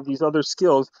also have these other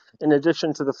skills in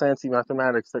addition to the fancy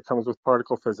mathematics that comes with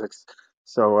particle physics.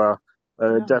 So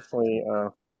definitely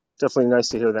nice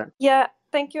to hear that. Yeah,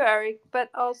 thank you, Eric. But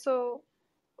also,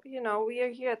 you know, we are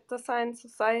here at the Science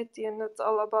Society, and it's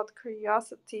all about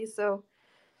curiosity. So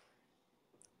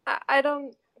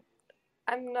I'm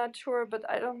not sure, but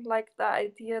I don't like the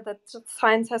idea that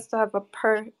science has to have a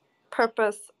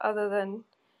purpose other than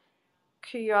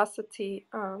curiosity.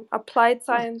 Applied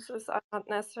sciences are not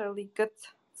necessarily good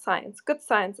science. Good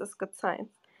science is good science.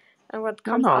 And what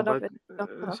comes out of it, I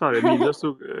don't know. Sorry, I mean, just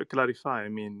to clarify, I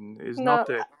mean, it's not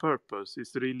a purpose.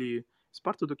 It's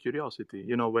part of the curiosity.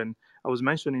 You know, when I was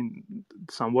mentioning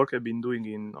some work I've been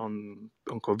doing on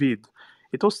COVID,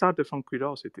 it all started from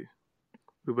curiosity.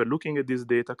 We were looking at this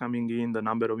data coming in, the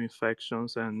number of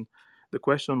infections, and the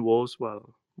question was,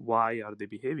 well, why are they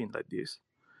behaving like this?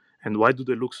 And why do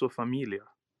they look so familiar?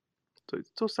 So it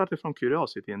all started from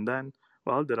curiosity. And then,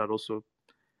 well, there are also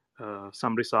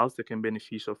some results that can be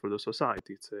beneficial for the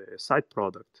society. It's a side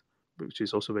product, which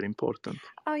is also very important.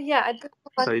 Oh yeah, I didn't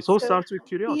want it all starts with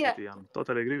curiosity. Yeah. I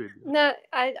totally agree with you. No,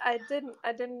 I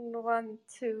didn't want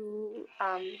to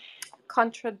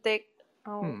contradict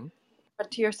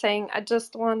what you're saying. I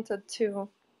just wanted to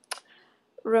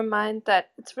remind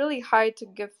that it's really hard to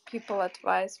give people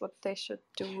advice what they should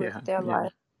do with their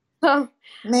life. So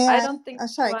I don't think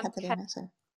sorry, Caterina.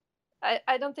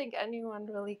 I don't think anyone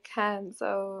really can.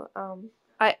 So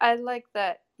I like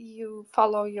that you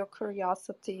follow your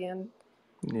curiosity, and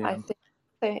I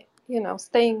think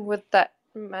staying with that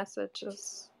message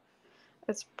is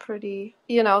pretty,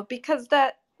 because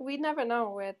that we never know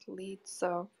where it leads.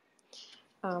 So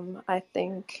I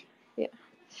think, yeah.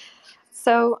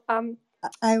 So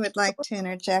I would like to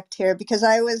interject here because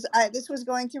this was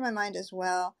going through my mind as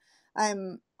well.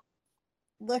 I'm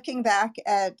looking back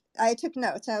I took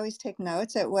notes. I always take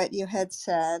notes at what you had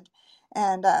said.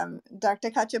 And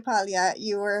Dr. CACCIAPAGLIA,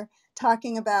 you were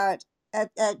talking about at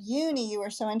uni, you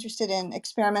were so interested in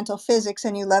experimental physics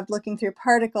and you loved looking through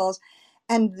particles.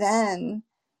 And then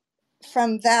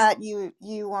from that, you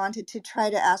wanted to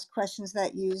try to ask questions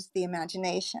that used the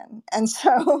imagination. And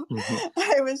so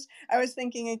I was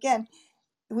thinking again,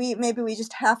 maybe we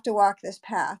just have to walk this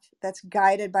path that's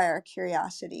guided by our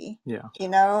curiosity,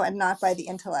 and not by the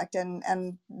intellect.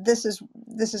 And this is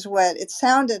what it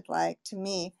sounded like to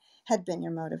me had been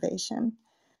your motivation.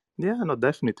 Yeah, no,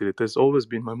 definitely. It has always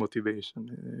been my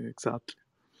motivation. Exactly.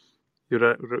 You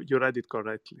read it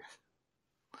correctly.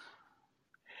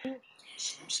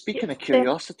 Speaking of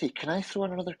curiosity, can I throw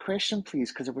in another question,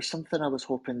 please? Because there was something I was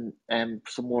hoping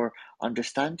some more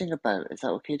understanding about. Is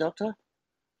that okay, Doctor?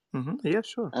 Yeah,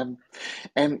 sure.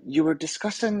 You were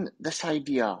discussing this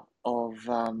idea of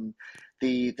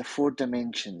the 4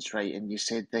 dimensions, right? And you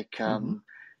said like you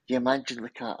imagined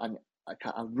like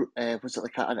was it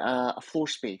like a floor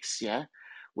space, yeah,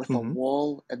 with a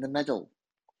wall in the middle.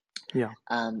 Yeah.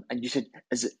 And you said,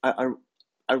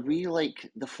 are we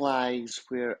like the flies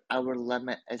where our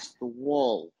limit is the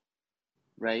wall,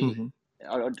 right?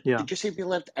 Or did you say we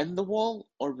lived in the wall,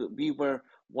 or we were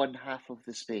one half of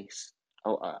the space?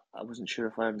 I wasn't sure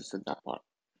if I understood that part.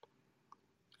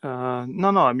 No.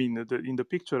 I mean, in the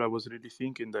picture, I was really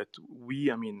thinking that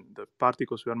the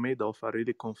particles we are made of are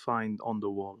really confined on the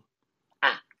wall.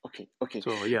 Okay.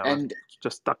 So yeah, and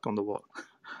just stuck on the wall.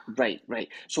 Right.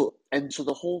 So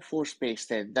the whole floor space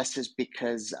then, this is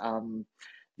because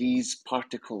these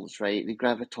particles, right, the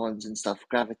gravitons and stuff,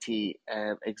 gravity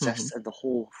exists in the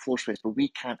whole floor space, but we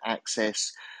can't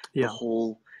access the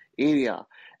whole area.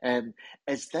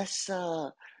 Is this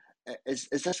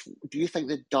do you think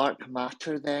the dark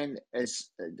matter then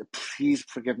is, please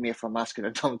forgive me if I'm asking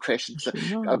a dumb question, because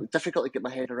it's difficult to get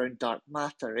my head around dark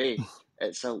matter, eh?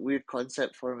 It's a weird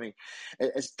concept for me.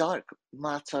 Is dark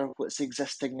matter what's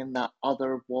existing in that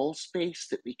other wall space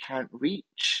that we can't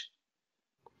reach?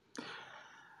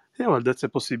 Yeah, well, that's a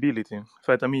possibility. In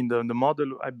fact, I mean, the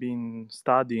model I've been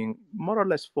studying more or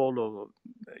less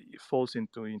falls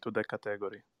into that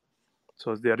category.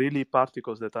 So they're really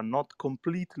particles that are not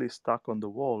completely stuck on the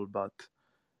wall, but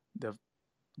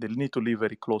they need to live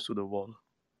very close to the wall.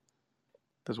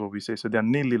 That's what we say. So they're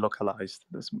nearly localized.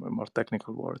 That's more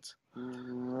technical words.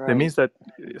 Right. That means that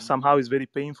somehow it's very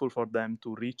painful for them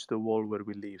to reach the wall where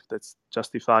we live. That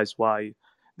justifies why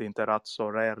they interact so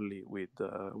rarely with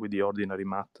the ordinary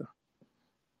matter.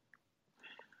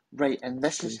 Right, and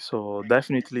this is so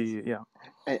definitely, yeah.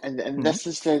 And this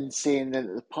is then saying that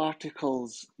the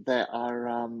particles that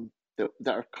are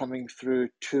that are coming through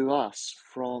to us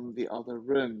from the other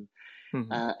room,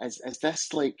 is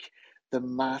this like the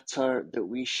matter that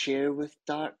we share with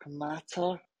dark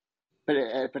matter? But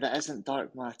it isn't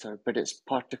dark matter, but it's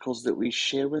particles that we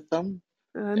share with them?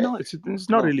 No, it's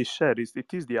not really shared.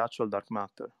 It is the actual dark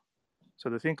matter. So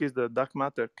the thing is that dark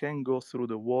matter can go through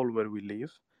the wall where we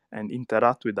live and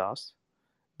interact with us,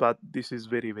 but this is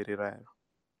very, very rare.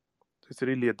 It's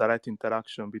really a direct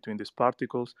interaction between these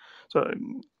particles. So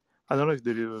I don't know if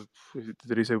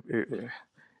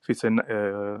if it's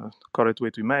a correct way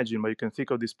to imagine, but you can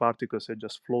think of these particles as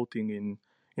just floating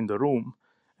in the room,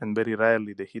 and very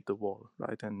rarely they hit the wall,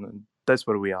 right? And that's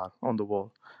where we are, on the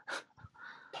wall.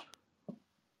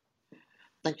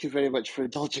 Thank you very much for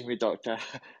indulging me, Doctor.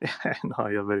 No,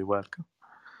 you're very welcome.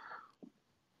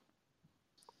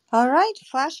 All right,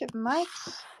 flash of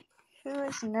mics. Who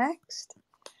is next?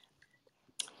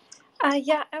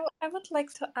 Yeah, I would like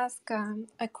to ask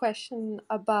a question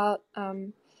about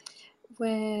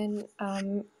when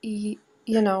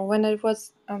when it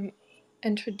was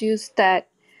introduced that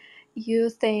you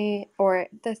think, or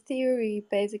the theory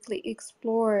basically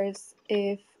explores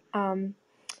if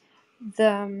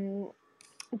the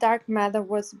dark matter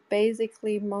was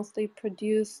basically mostly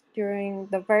produced during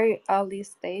the very early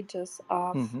stages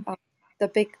of the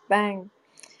Big Bang.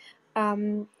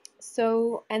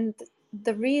 So, and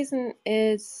the reason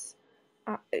is,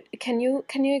 can you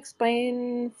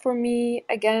explain for me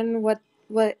again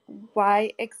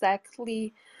why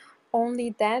exactly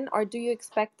only then, or do you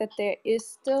expect that there is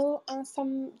still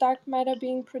some dark matter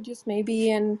being produced,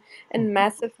 maybe in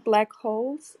massive black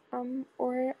holes,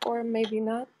 or maybe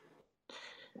not?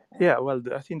 Yeah, well,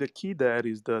 I think the key there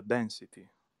is the density.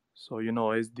 So,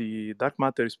 as the dark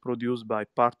matter is produced by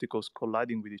particles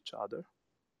colliding with each other,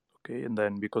 okay, and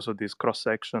then because of this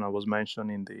cross-section I was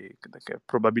mentioning, the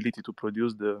probability to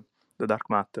produce the dark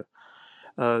matter,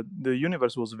 the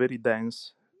universe was very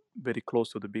dense, very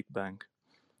close to the Big Bang.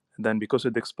 And then because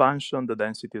of the expansion, the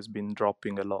density has been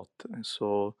dropping a lot. And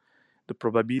so the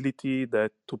probability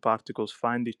that two particles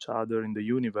find each other in the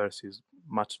universe is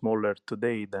much smaller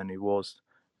today than it was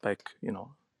back,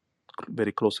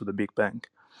 very close to the Big Bang.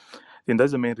 And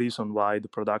that's the main reason why the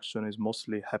production is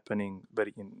mostly happening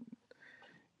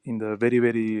in the very,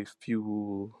 very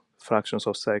few fractions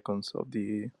of seconds of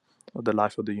the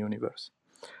life of the universe.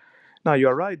 Now, you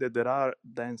are right that there are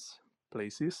dense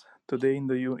places today in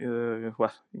the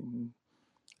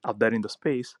out there in the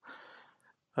space,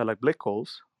 like black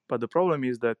holes. But the problem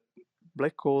is that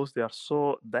black holes, they are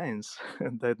so dense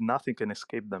that nothing can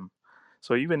escape them.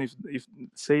 So even if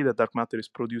say that dark matter is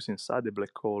produced inside the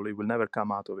black hole, it will never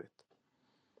come out of it.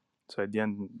 So at the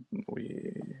end,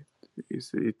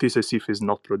 it is as if it's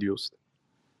not produced.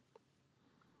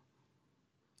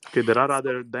 Okay, there are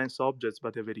other dense objects,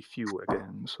 but they're very few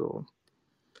again. So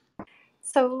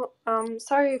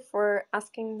sorry for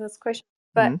asking this question,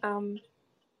 but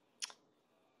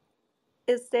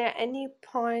is there any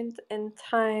point in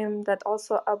time that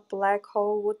also a black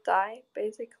hole would die,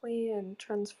 basically, and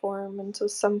transform into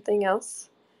something else?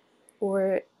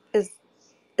 Or is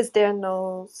there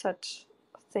no such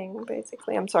thing,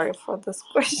 basically? I'm sorry for this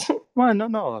question. Well,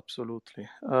 no, absolutely.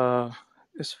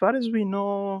 As far as we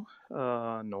know,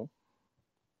 no.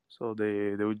 So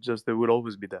they will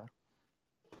always be there.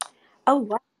 Oh,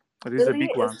 wow. These are Really?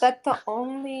 big ones. Is that the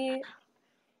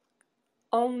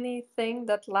only thing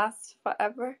that lasts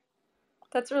forever?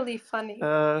 That's really funny.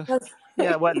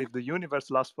 Yeah, well, if the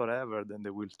universe lasts forever, then they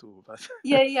will too. But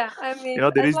yeah. I mean,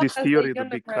 there as is long this as theory, the the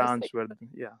Big universe Crunch, where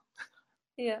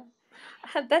yeah,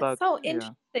 that's but, so yeah.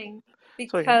 interesting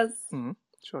because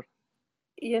sure.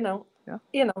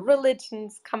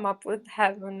 Religions come up with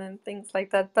heaven and things like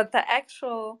that, but the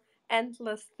actual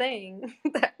endless thing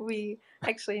that we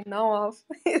actually know of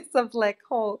is a black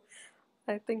hole.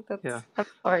 I think that's I'm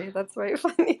sorry, that's very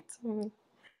funny to me.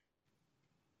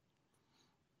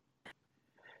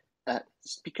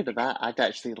 Speaking of that, I'd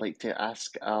actually like to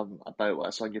ask about what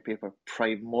I saw in your paper,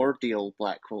 primordial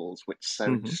black holes, which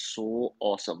sounds so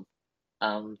awesome.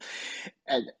 And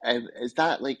is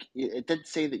that like, it did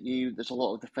say that there's a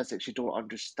lot of the physics you don't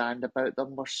understand about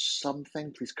them or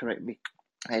something? Please correct me.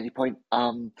 at any point.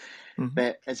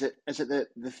 But is it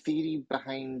the theory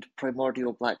behind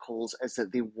primordial black holes is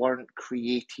that they weren't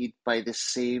created by the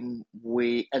same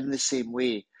way, in the same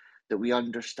way that we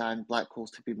understand black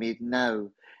holes to be made now,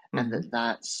 and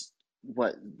that's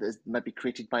what is maybe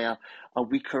created by a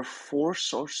weaker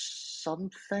force or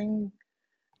something?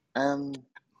 Can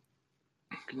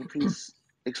you please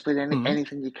explain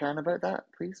anything you can about that,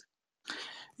 please?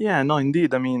 Yeah, no,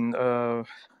 indeed. I mean, let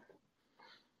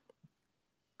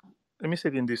me say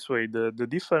it in this way: the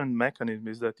different mechanism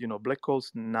is that black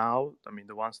holes now, I mean,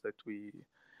 the ones that we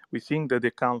think that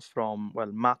they come from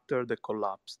matter that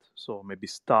collapsed, so maybe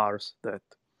stars that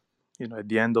at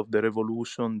the end of the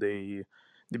revolution they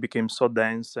became so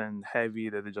dense and heavy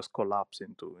that they just collapse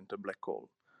into a black hole.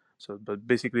 So, but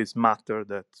basically, it's matter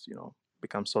that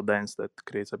becomes so dense that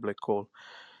creates a black hole.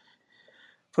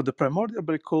 For the primordial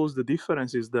black holes, the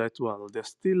difference is that, they're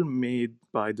still made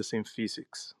by the same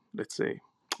physics, let's say,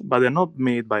 but they're not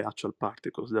made by actual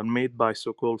particles. They're made by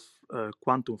so-called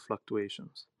quantum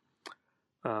fluctuations.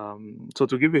 So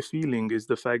to give a feeling is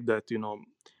the fact that,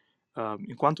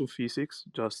 in quantum physics,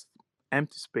 just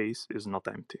empty space is not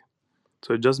empty.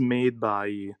 So it's just made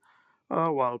by,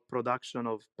 production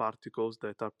of particles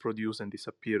that are produced and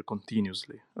disappear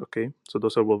continuously, okay? So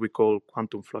those are what we call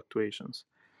quantum fluctuations.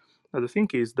 Now, the thing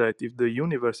is that if the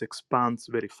universe expands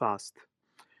very fast,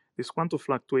 these quantum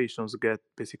fluctuations get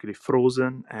basically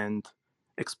frozen and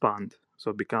expand,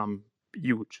 so become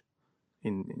huge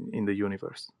in the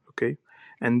universe, okay?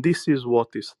 And this is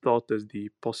what is thought as the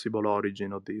possible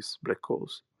origin of these black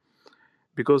holes.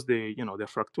 Because their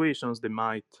fluctuations, they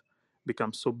might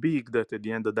become so big that at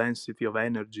the end the density of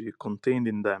energy contained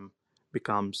in them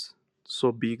becomes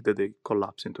so big that they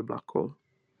collapse into a black hole.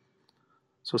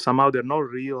 So somehow they're not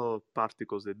real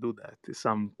particles that do that. It's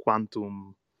some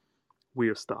quantum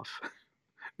weird stuff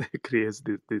that creates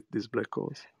these black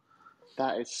holes.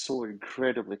 That is so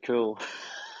incredibly cool.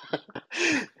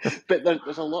 But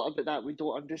there's a lot about that we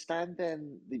don't understand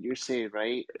then that you're saying,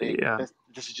 right? Like, Yeah.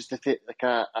 This is just a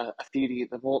theory at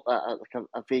the moment, like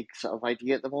a vague sort of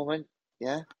idea at the moment.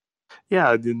 Yeah.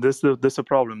 Yeah, that's a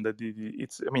problem. That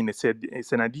it's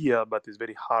an idea, but it's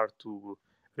very hard to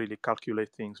really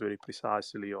calculate things very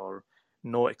precisely or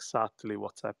know exactly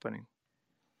what's happening.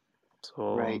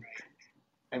 So right.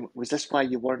 And was this why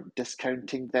you weren't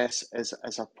discounting this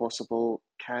as a possible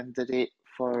candidate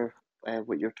for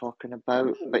what you're talking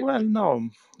about? But... Well, no.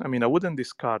 I mean, I wouldn't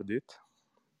discard it,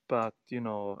 but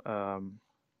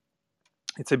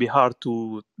it's a bit hard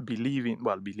to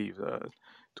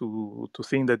to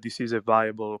think that this is a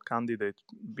viable candidate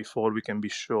before we can be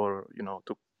sure,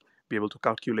 to be able to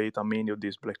calculate how many of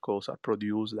these black holes are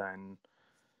produced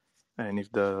and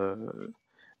if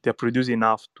they're produced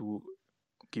enough to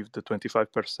give the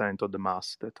 25% of the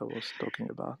mass that I was talking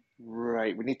about.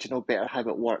 Right, we need to know better how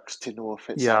it works to know if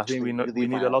it's I actually think really we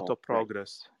need viable. a lot of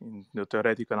progress in the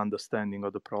theoretical understanding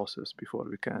of the process before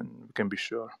we can be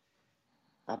sure.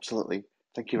 Absolutely.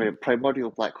 Thank you very much.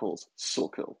 Primordial black holes, so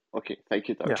cool. Okay, thank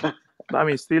you, Doctor. Yeah, but I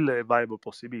mean, still a viable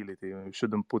possibility. We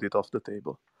shouldn't put it off the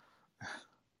table.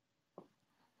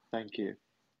 Thank you.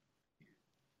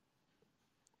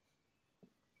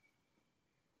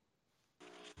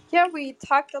 Yeah, we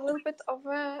talked a little bit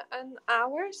over an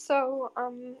hour, so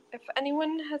if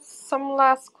anyone has some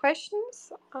last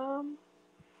questions,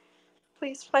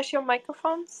 please flash your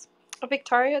microphones.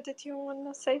 Victoria, did you want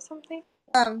to say something?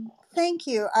 Thank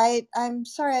you. I'm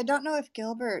sorry, I don't know if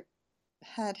Gilbert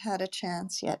had a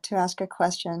chance yet to ask a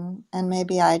question, and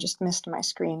maybe I just missed my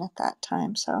screen at that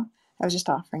time, so I was just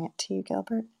offering it to you,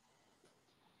 Gilbert.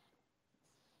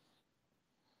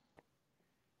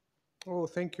 Oh,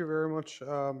 thank you very much.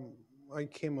 I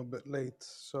came a bit late,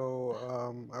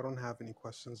 so I don't have any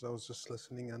questions. I was just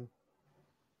listening in.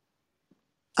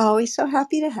 Always so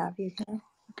happy to have you here.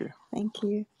 Okay. Thank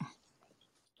you.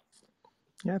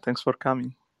 Yeah, thanks for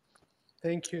coming.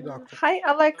 Thank you, Doctor. Hi,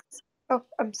 Alex. Oh,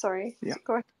 I'm sorry. Yeah.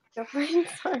 Go ahead.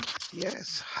 Sorry.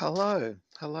 Yes, hello.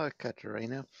 Hello,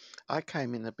 Katerina. I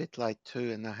came in a bit late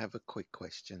too, and I have a quick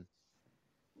question.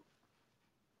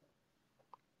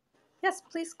 Yes,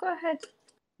 please go ahead.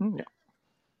 Yeah.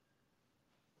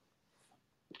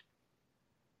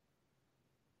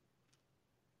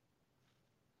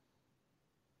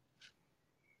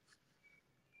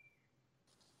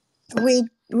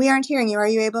 We aren't hearing you. Are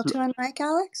you able to unmic,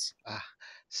 Alex?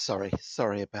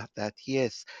 Sorry about that.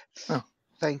 Yes. Oh.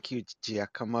 Thank you,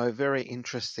 Giacomo. Very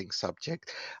interesting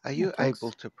subject. Are you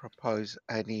able to propose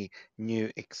any new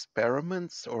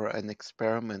experiments or an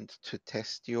experiment to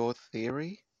test your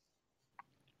theory?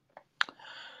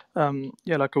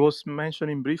 Yeah, like I was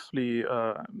mentioning briefly,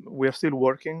 we are still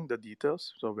working the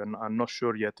details, so I'm not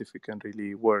sure yet if it can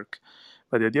really work.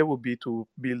 But the idea would be to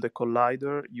build a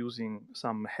collider using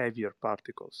some heavier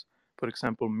particles, for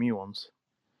example, muons.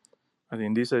 I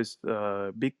think this is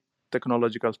a big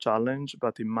technological challenge,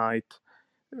 but it might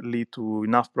lead to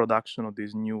enough production of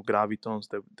these new gravitons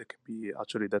that they can be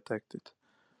actually detected.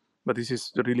 But this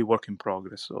is really work in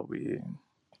progress, so we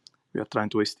are trying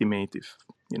to estimate if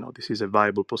this is a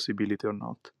viable possibility or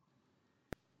not.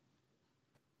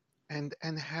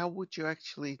 And how would you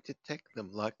actually detect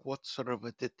them? Like, what sort of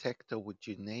a detector would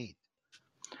you need?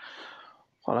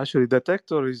 Well, actually,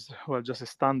 detector is just a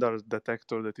standard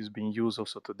detector that is being used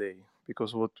also today.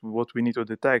 Because what we need to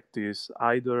detect is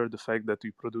either the fact that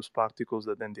we produce particles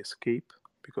that then escape,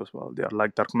 because they are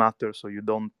like dark matter, so you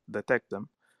don't detect them.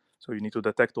 So you need to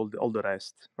detect all the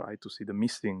rest, right, to see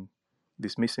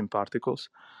these missing particles,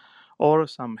 or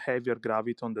some heavier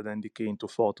graviton that then decay into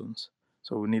photons.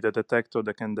 So we need a detector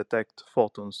that can detect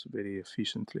photons very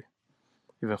efficiently,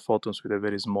 even photons with a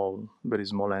very small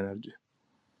energy.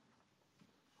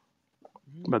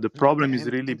 But the problem is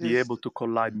really be able to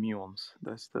collide muons.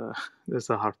 That's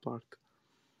the hard part.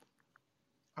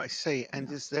 I see. And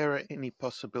is there any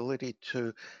possibility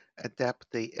to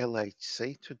adapt the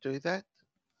LHC to do that?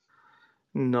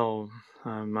 No,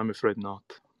 I'm afraid not.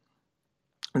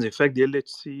 And in fact, the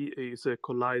LHC is a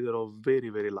collider of very,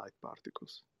 very light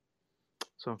particles.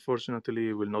 So unfortunately,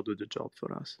 it will not do the job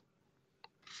for us.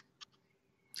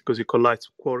 Because it collides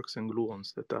quarks and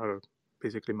gluons that are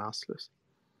basically massless.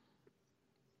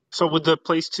 So would the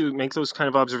place to make those kind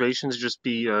of observations just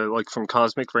be like from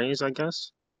cosmic rays, I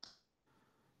guess?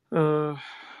 Yeah,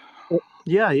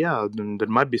 there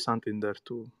might be something there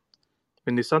too.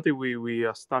 And it's something we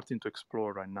are starting to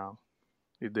explore right now,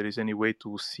 if there is any way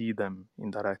to see them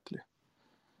indirectly.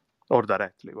 Or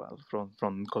directly,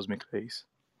 from cosmic rays.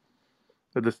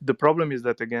 But the problem is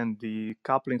that, again, the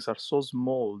couplings are so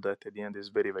small that at the end it's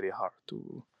very, very hard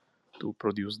to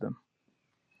produce them.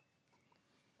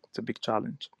 It's a big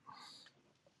challenge.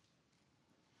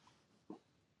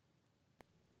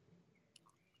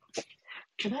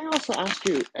 Can I also ask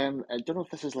you, I don't know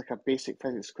if this is like a basic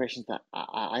physics question that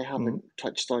I haven't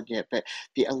touched on yet, but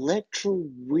the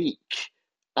electroweak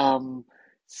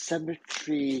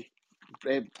symmetry,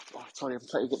 sorry, I'm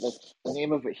trying to get the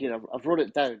name of it here. I've wrote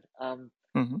it down.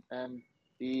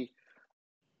 The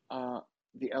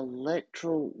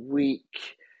electroweak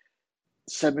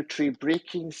symmetry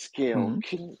breaking scale.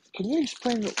 Can you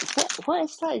explain what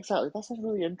is that exactly? That sounds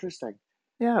really interesting.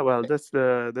 Yeah, well, that's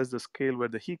the scale where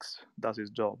the Higgs does its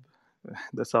job.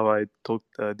 That's how I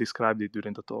described it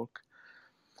during the talk.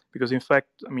 Because in fact,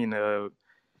 I mean,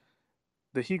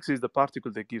 the Higgs is the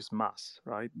particle that gives mass,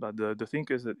 right? But the thing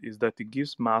is that it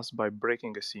gives mass by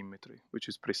breaking a symmetry, which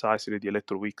is precisely the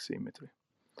electroweak symmetry.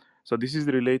 So this is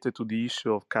related to the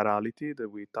issue of chirality that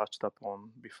we touched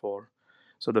upon before.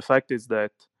 So the fact is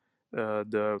that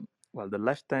the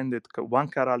left-handed one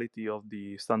chirality of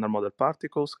the standard model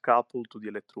particles coupled to the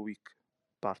electroweak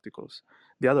particles.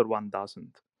 The other one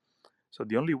doesn't. So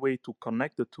the only way to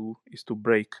connect the two is to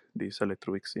break this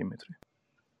electroweak symmetry.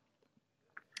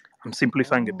 I'm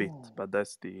simplifying a bit, but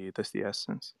that's the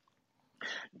essence.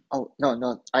 Oh,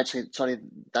 no, actually, sorry,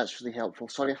 that's really helpful.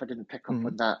 Sorry if I didn't pick up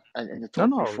on that in the talk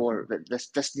before, but this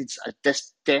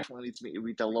definitely needs me to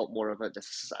read a lot more about this.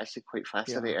 This is actually quite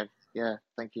fascinating. Yeah,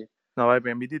 thank you. No, I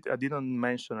didn't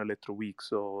mention electroweak,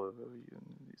 so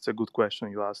it's a good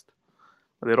question you asked.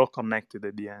 They're all connected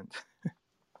at the end.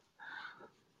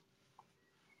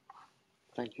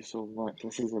 Thank you so much.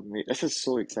 This is amazing. This is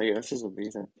so exciting. This is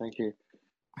amazing. Thank you.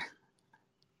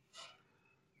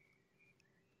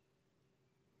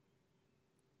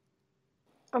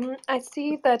 I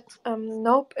see that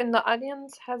Nope in the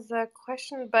audience has a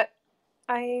question, but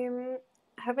I'm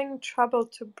having trouble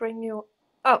to bring you.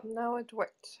 Oh, now it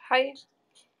worked. Hi,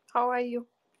 how are you?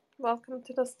 Welcome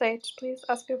to the stage. Please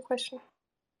ask your question.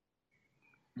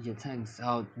 Yeah, thanks.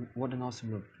 What an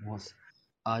awesome look was.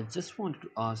 I just wanted to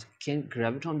ask, can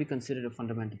graviton be considered a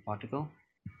fundamental particle?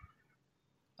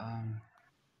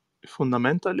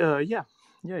 Fundamental? Yeah.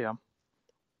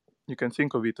 You can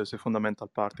think of it as a fundamental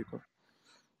particle.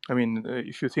 I mean,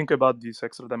 if you think about this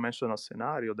extra-dimensional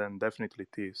scenario, then definitely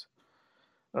it is.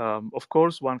 Of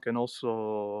course, one can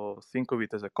also think of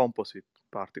it as a composite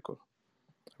particle.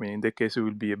 I mean, in that case, it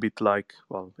will be a bit like,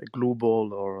 a glue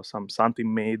ball or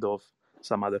something made of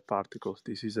some other particles.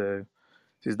 This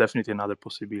is definitely another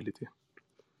possibility.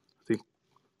 I think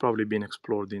probably being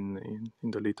explored in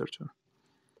the literature.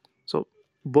 So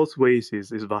both ways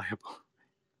is viable.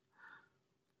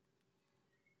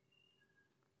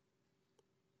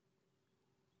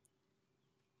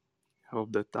 I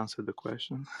hope that answered the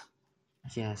question.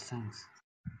 Yes, thanks.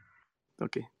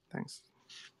 Okay, thanks.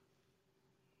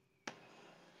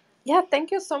 Yeah, thank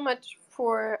you so much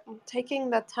for taking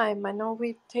the time. I know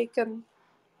we've taken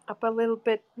up a little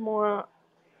bit more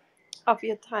of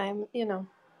your time,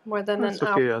 more than That's an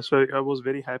hour. okay. So I was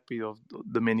very happy of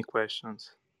the many questions.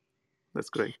 That's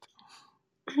great.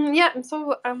 Yeah, and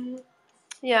so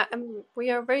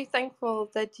we are very thankful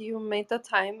that you made the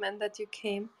time and that you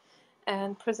came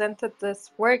and presented this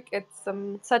work. It's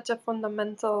such a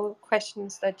fundamental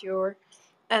questions that you're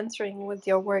answering with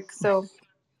your work. So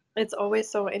it's always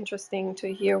so interesting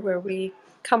to hear where we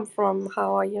come from,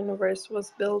 how our universe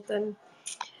was built, and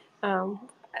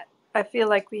I feel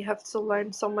like we have to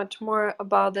learn so much more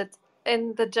about it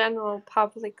in the general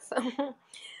public.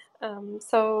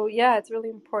 So yeah, it's really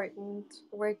important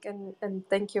work, and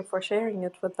thank you for sharing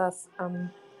it with us.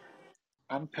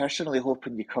 I'm personally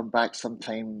hoping you come back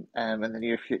sometime in the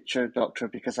near future, Doctor,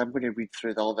 because I'm going to read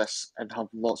through all this and have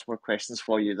lots more questions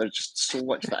for you. There's just so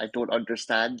much that I don't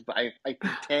understand, but I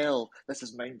can tell this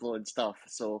is mind-blowing stuff.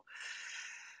 So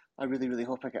I really, really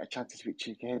hope I get a chance to speak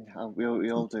to you again.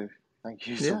 We all do. Thank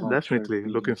you so much. Definitely.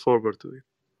 Looking forward to it.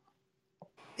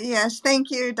 Yes, thank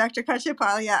you, Dr.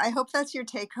 CACCIAPAGLIA. I hope that's your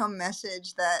take-home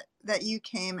message, that you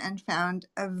came and found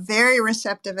a very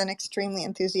receptive and extremely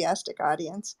enthusiastic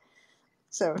audience.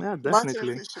 So lots of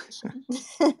appreciation.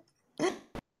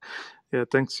 Yeah,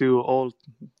 thanks you all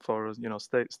for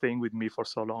staying with me for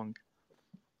so long.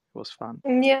 It was fun.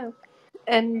 Yeah,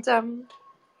 and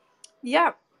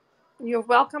yeah, you're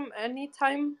welcome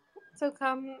anytime to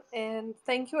come. And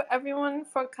thank you everyone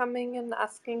for coming and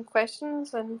asking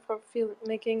questions and for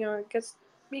making our guest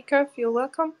speaker feel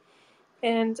welcome.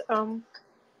 And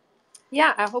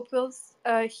yeah, I hope we'll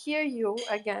hear you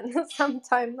again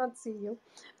sometime, not see you.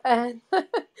 And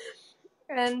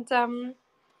and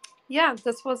yeah,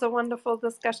 this was a wonderful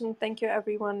discussion. Thank you,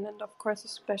 everyone, and of course, a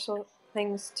special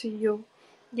thanks to you,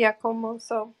 Giacomo.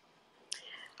 So,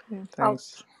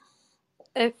 thanks.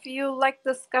 If you like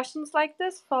discussions like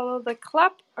this, follow the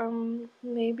club.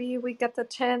 Maybe we get the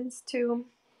chance to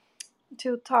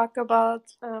talk about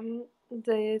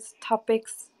these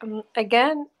topics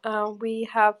again. We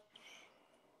have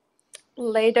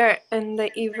later in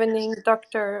the evening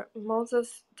Dr.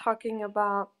 Moses talking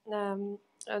about the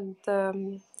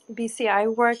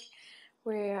BCI work,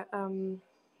 where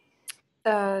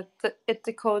it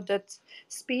decoded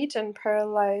speech in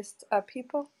paralyzed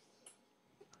people.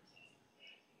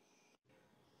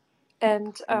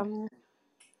 And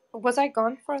was I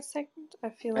gone for a second? I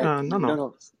feel like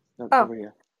No, over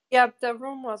here. Yeah, the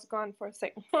room was gone for a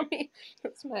second for me.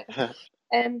 That's my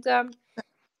and Dark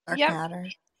yeah. matter.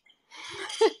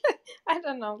 I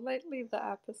don't know. Lately the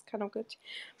app is kind of good.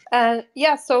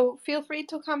 Yeah, so feel free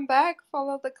to come back,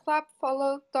 follow the club,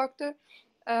 follow Dr.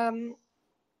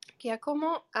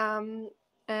 Giacomo.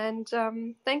 And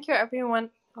thank you everyone.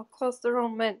 I'll close the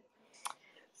room in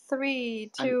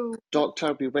 3, 2. And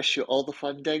Doctor, we wish you all the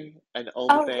funding and all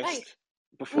the best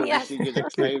before we see you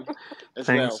next time as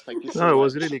well. Thank you so much. It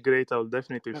was really great. I'll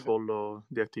definitely follow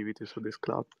the activities of this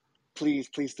club. Please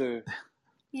do.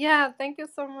 Yeah, thank you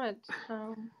so much.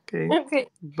 Okay.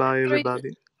 Bye,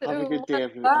 everybody. Have a good day,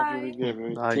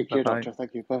 everyone. Bye. Take care, Doctor.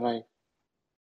 Thank you. Bye-bye.